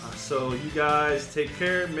case. So you guys take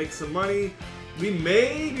care, make some money. We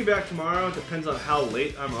may be back tomorrow. It depends on how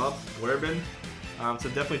late I'm up, Werbin. So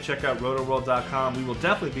definitely check out rotoworld.com. We will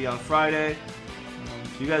definitely be on Friday.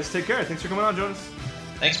 You guys take care. Thanks for coming on, Jonas.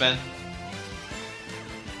 Thanks, man.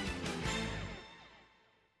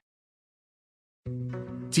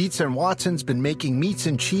 Dietz & Watson's been making meats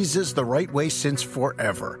and cheeses the right way since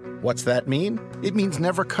forever. What's that mean? It means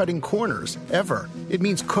never cutting corners, ever. It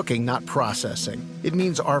means cooking, not processing. It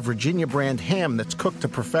means our Virginia brand ham that's cooked to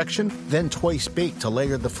perfection, then twice baked to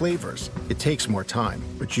layer the flavors. It takes more time,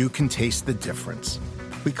 but you can taste the difference.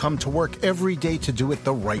 We come to work every day to do it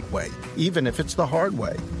the right way, even if it's the hard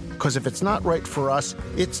way. Because if it's not right for us,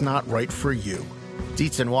 it's not right for you.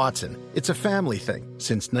 Dietz & Watson, it's a family thing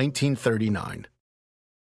since 1939.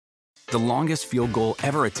 The longest field goal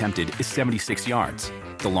ever attempted is 76 yards.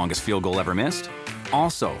 The longest field goal ever missed?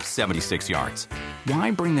 Also 76 yards.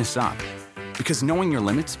 Why bring this up? Because knowing your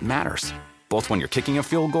limits matters, both when you're kicking a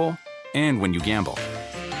field goal and when you gamble.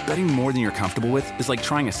 Betting more than you're comfortable with is like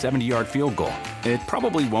trying a 70-yard field goal. It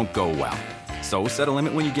probably won't go well. So set a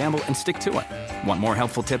limit when you gamble and stick to it. Want more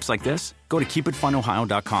helpful tips like this? Go to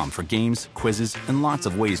keepitfunohio.com for games, quizzes, and lots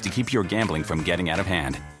of ways to keep your gambling from getting out of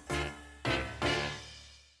hand.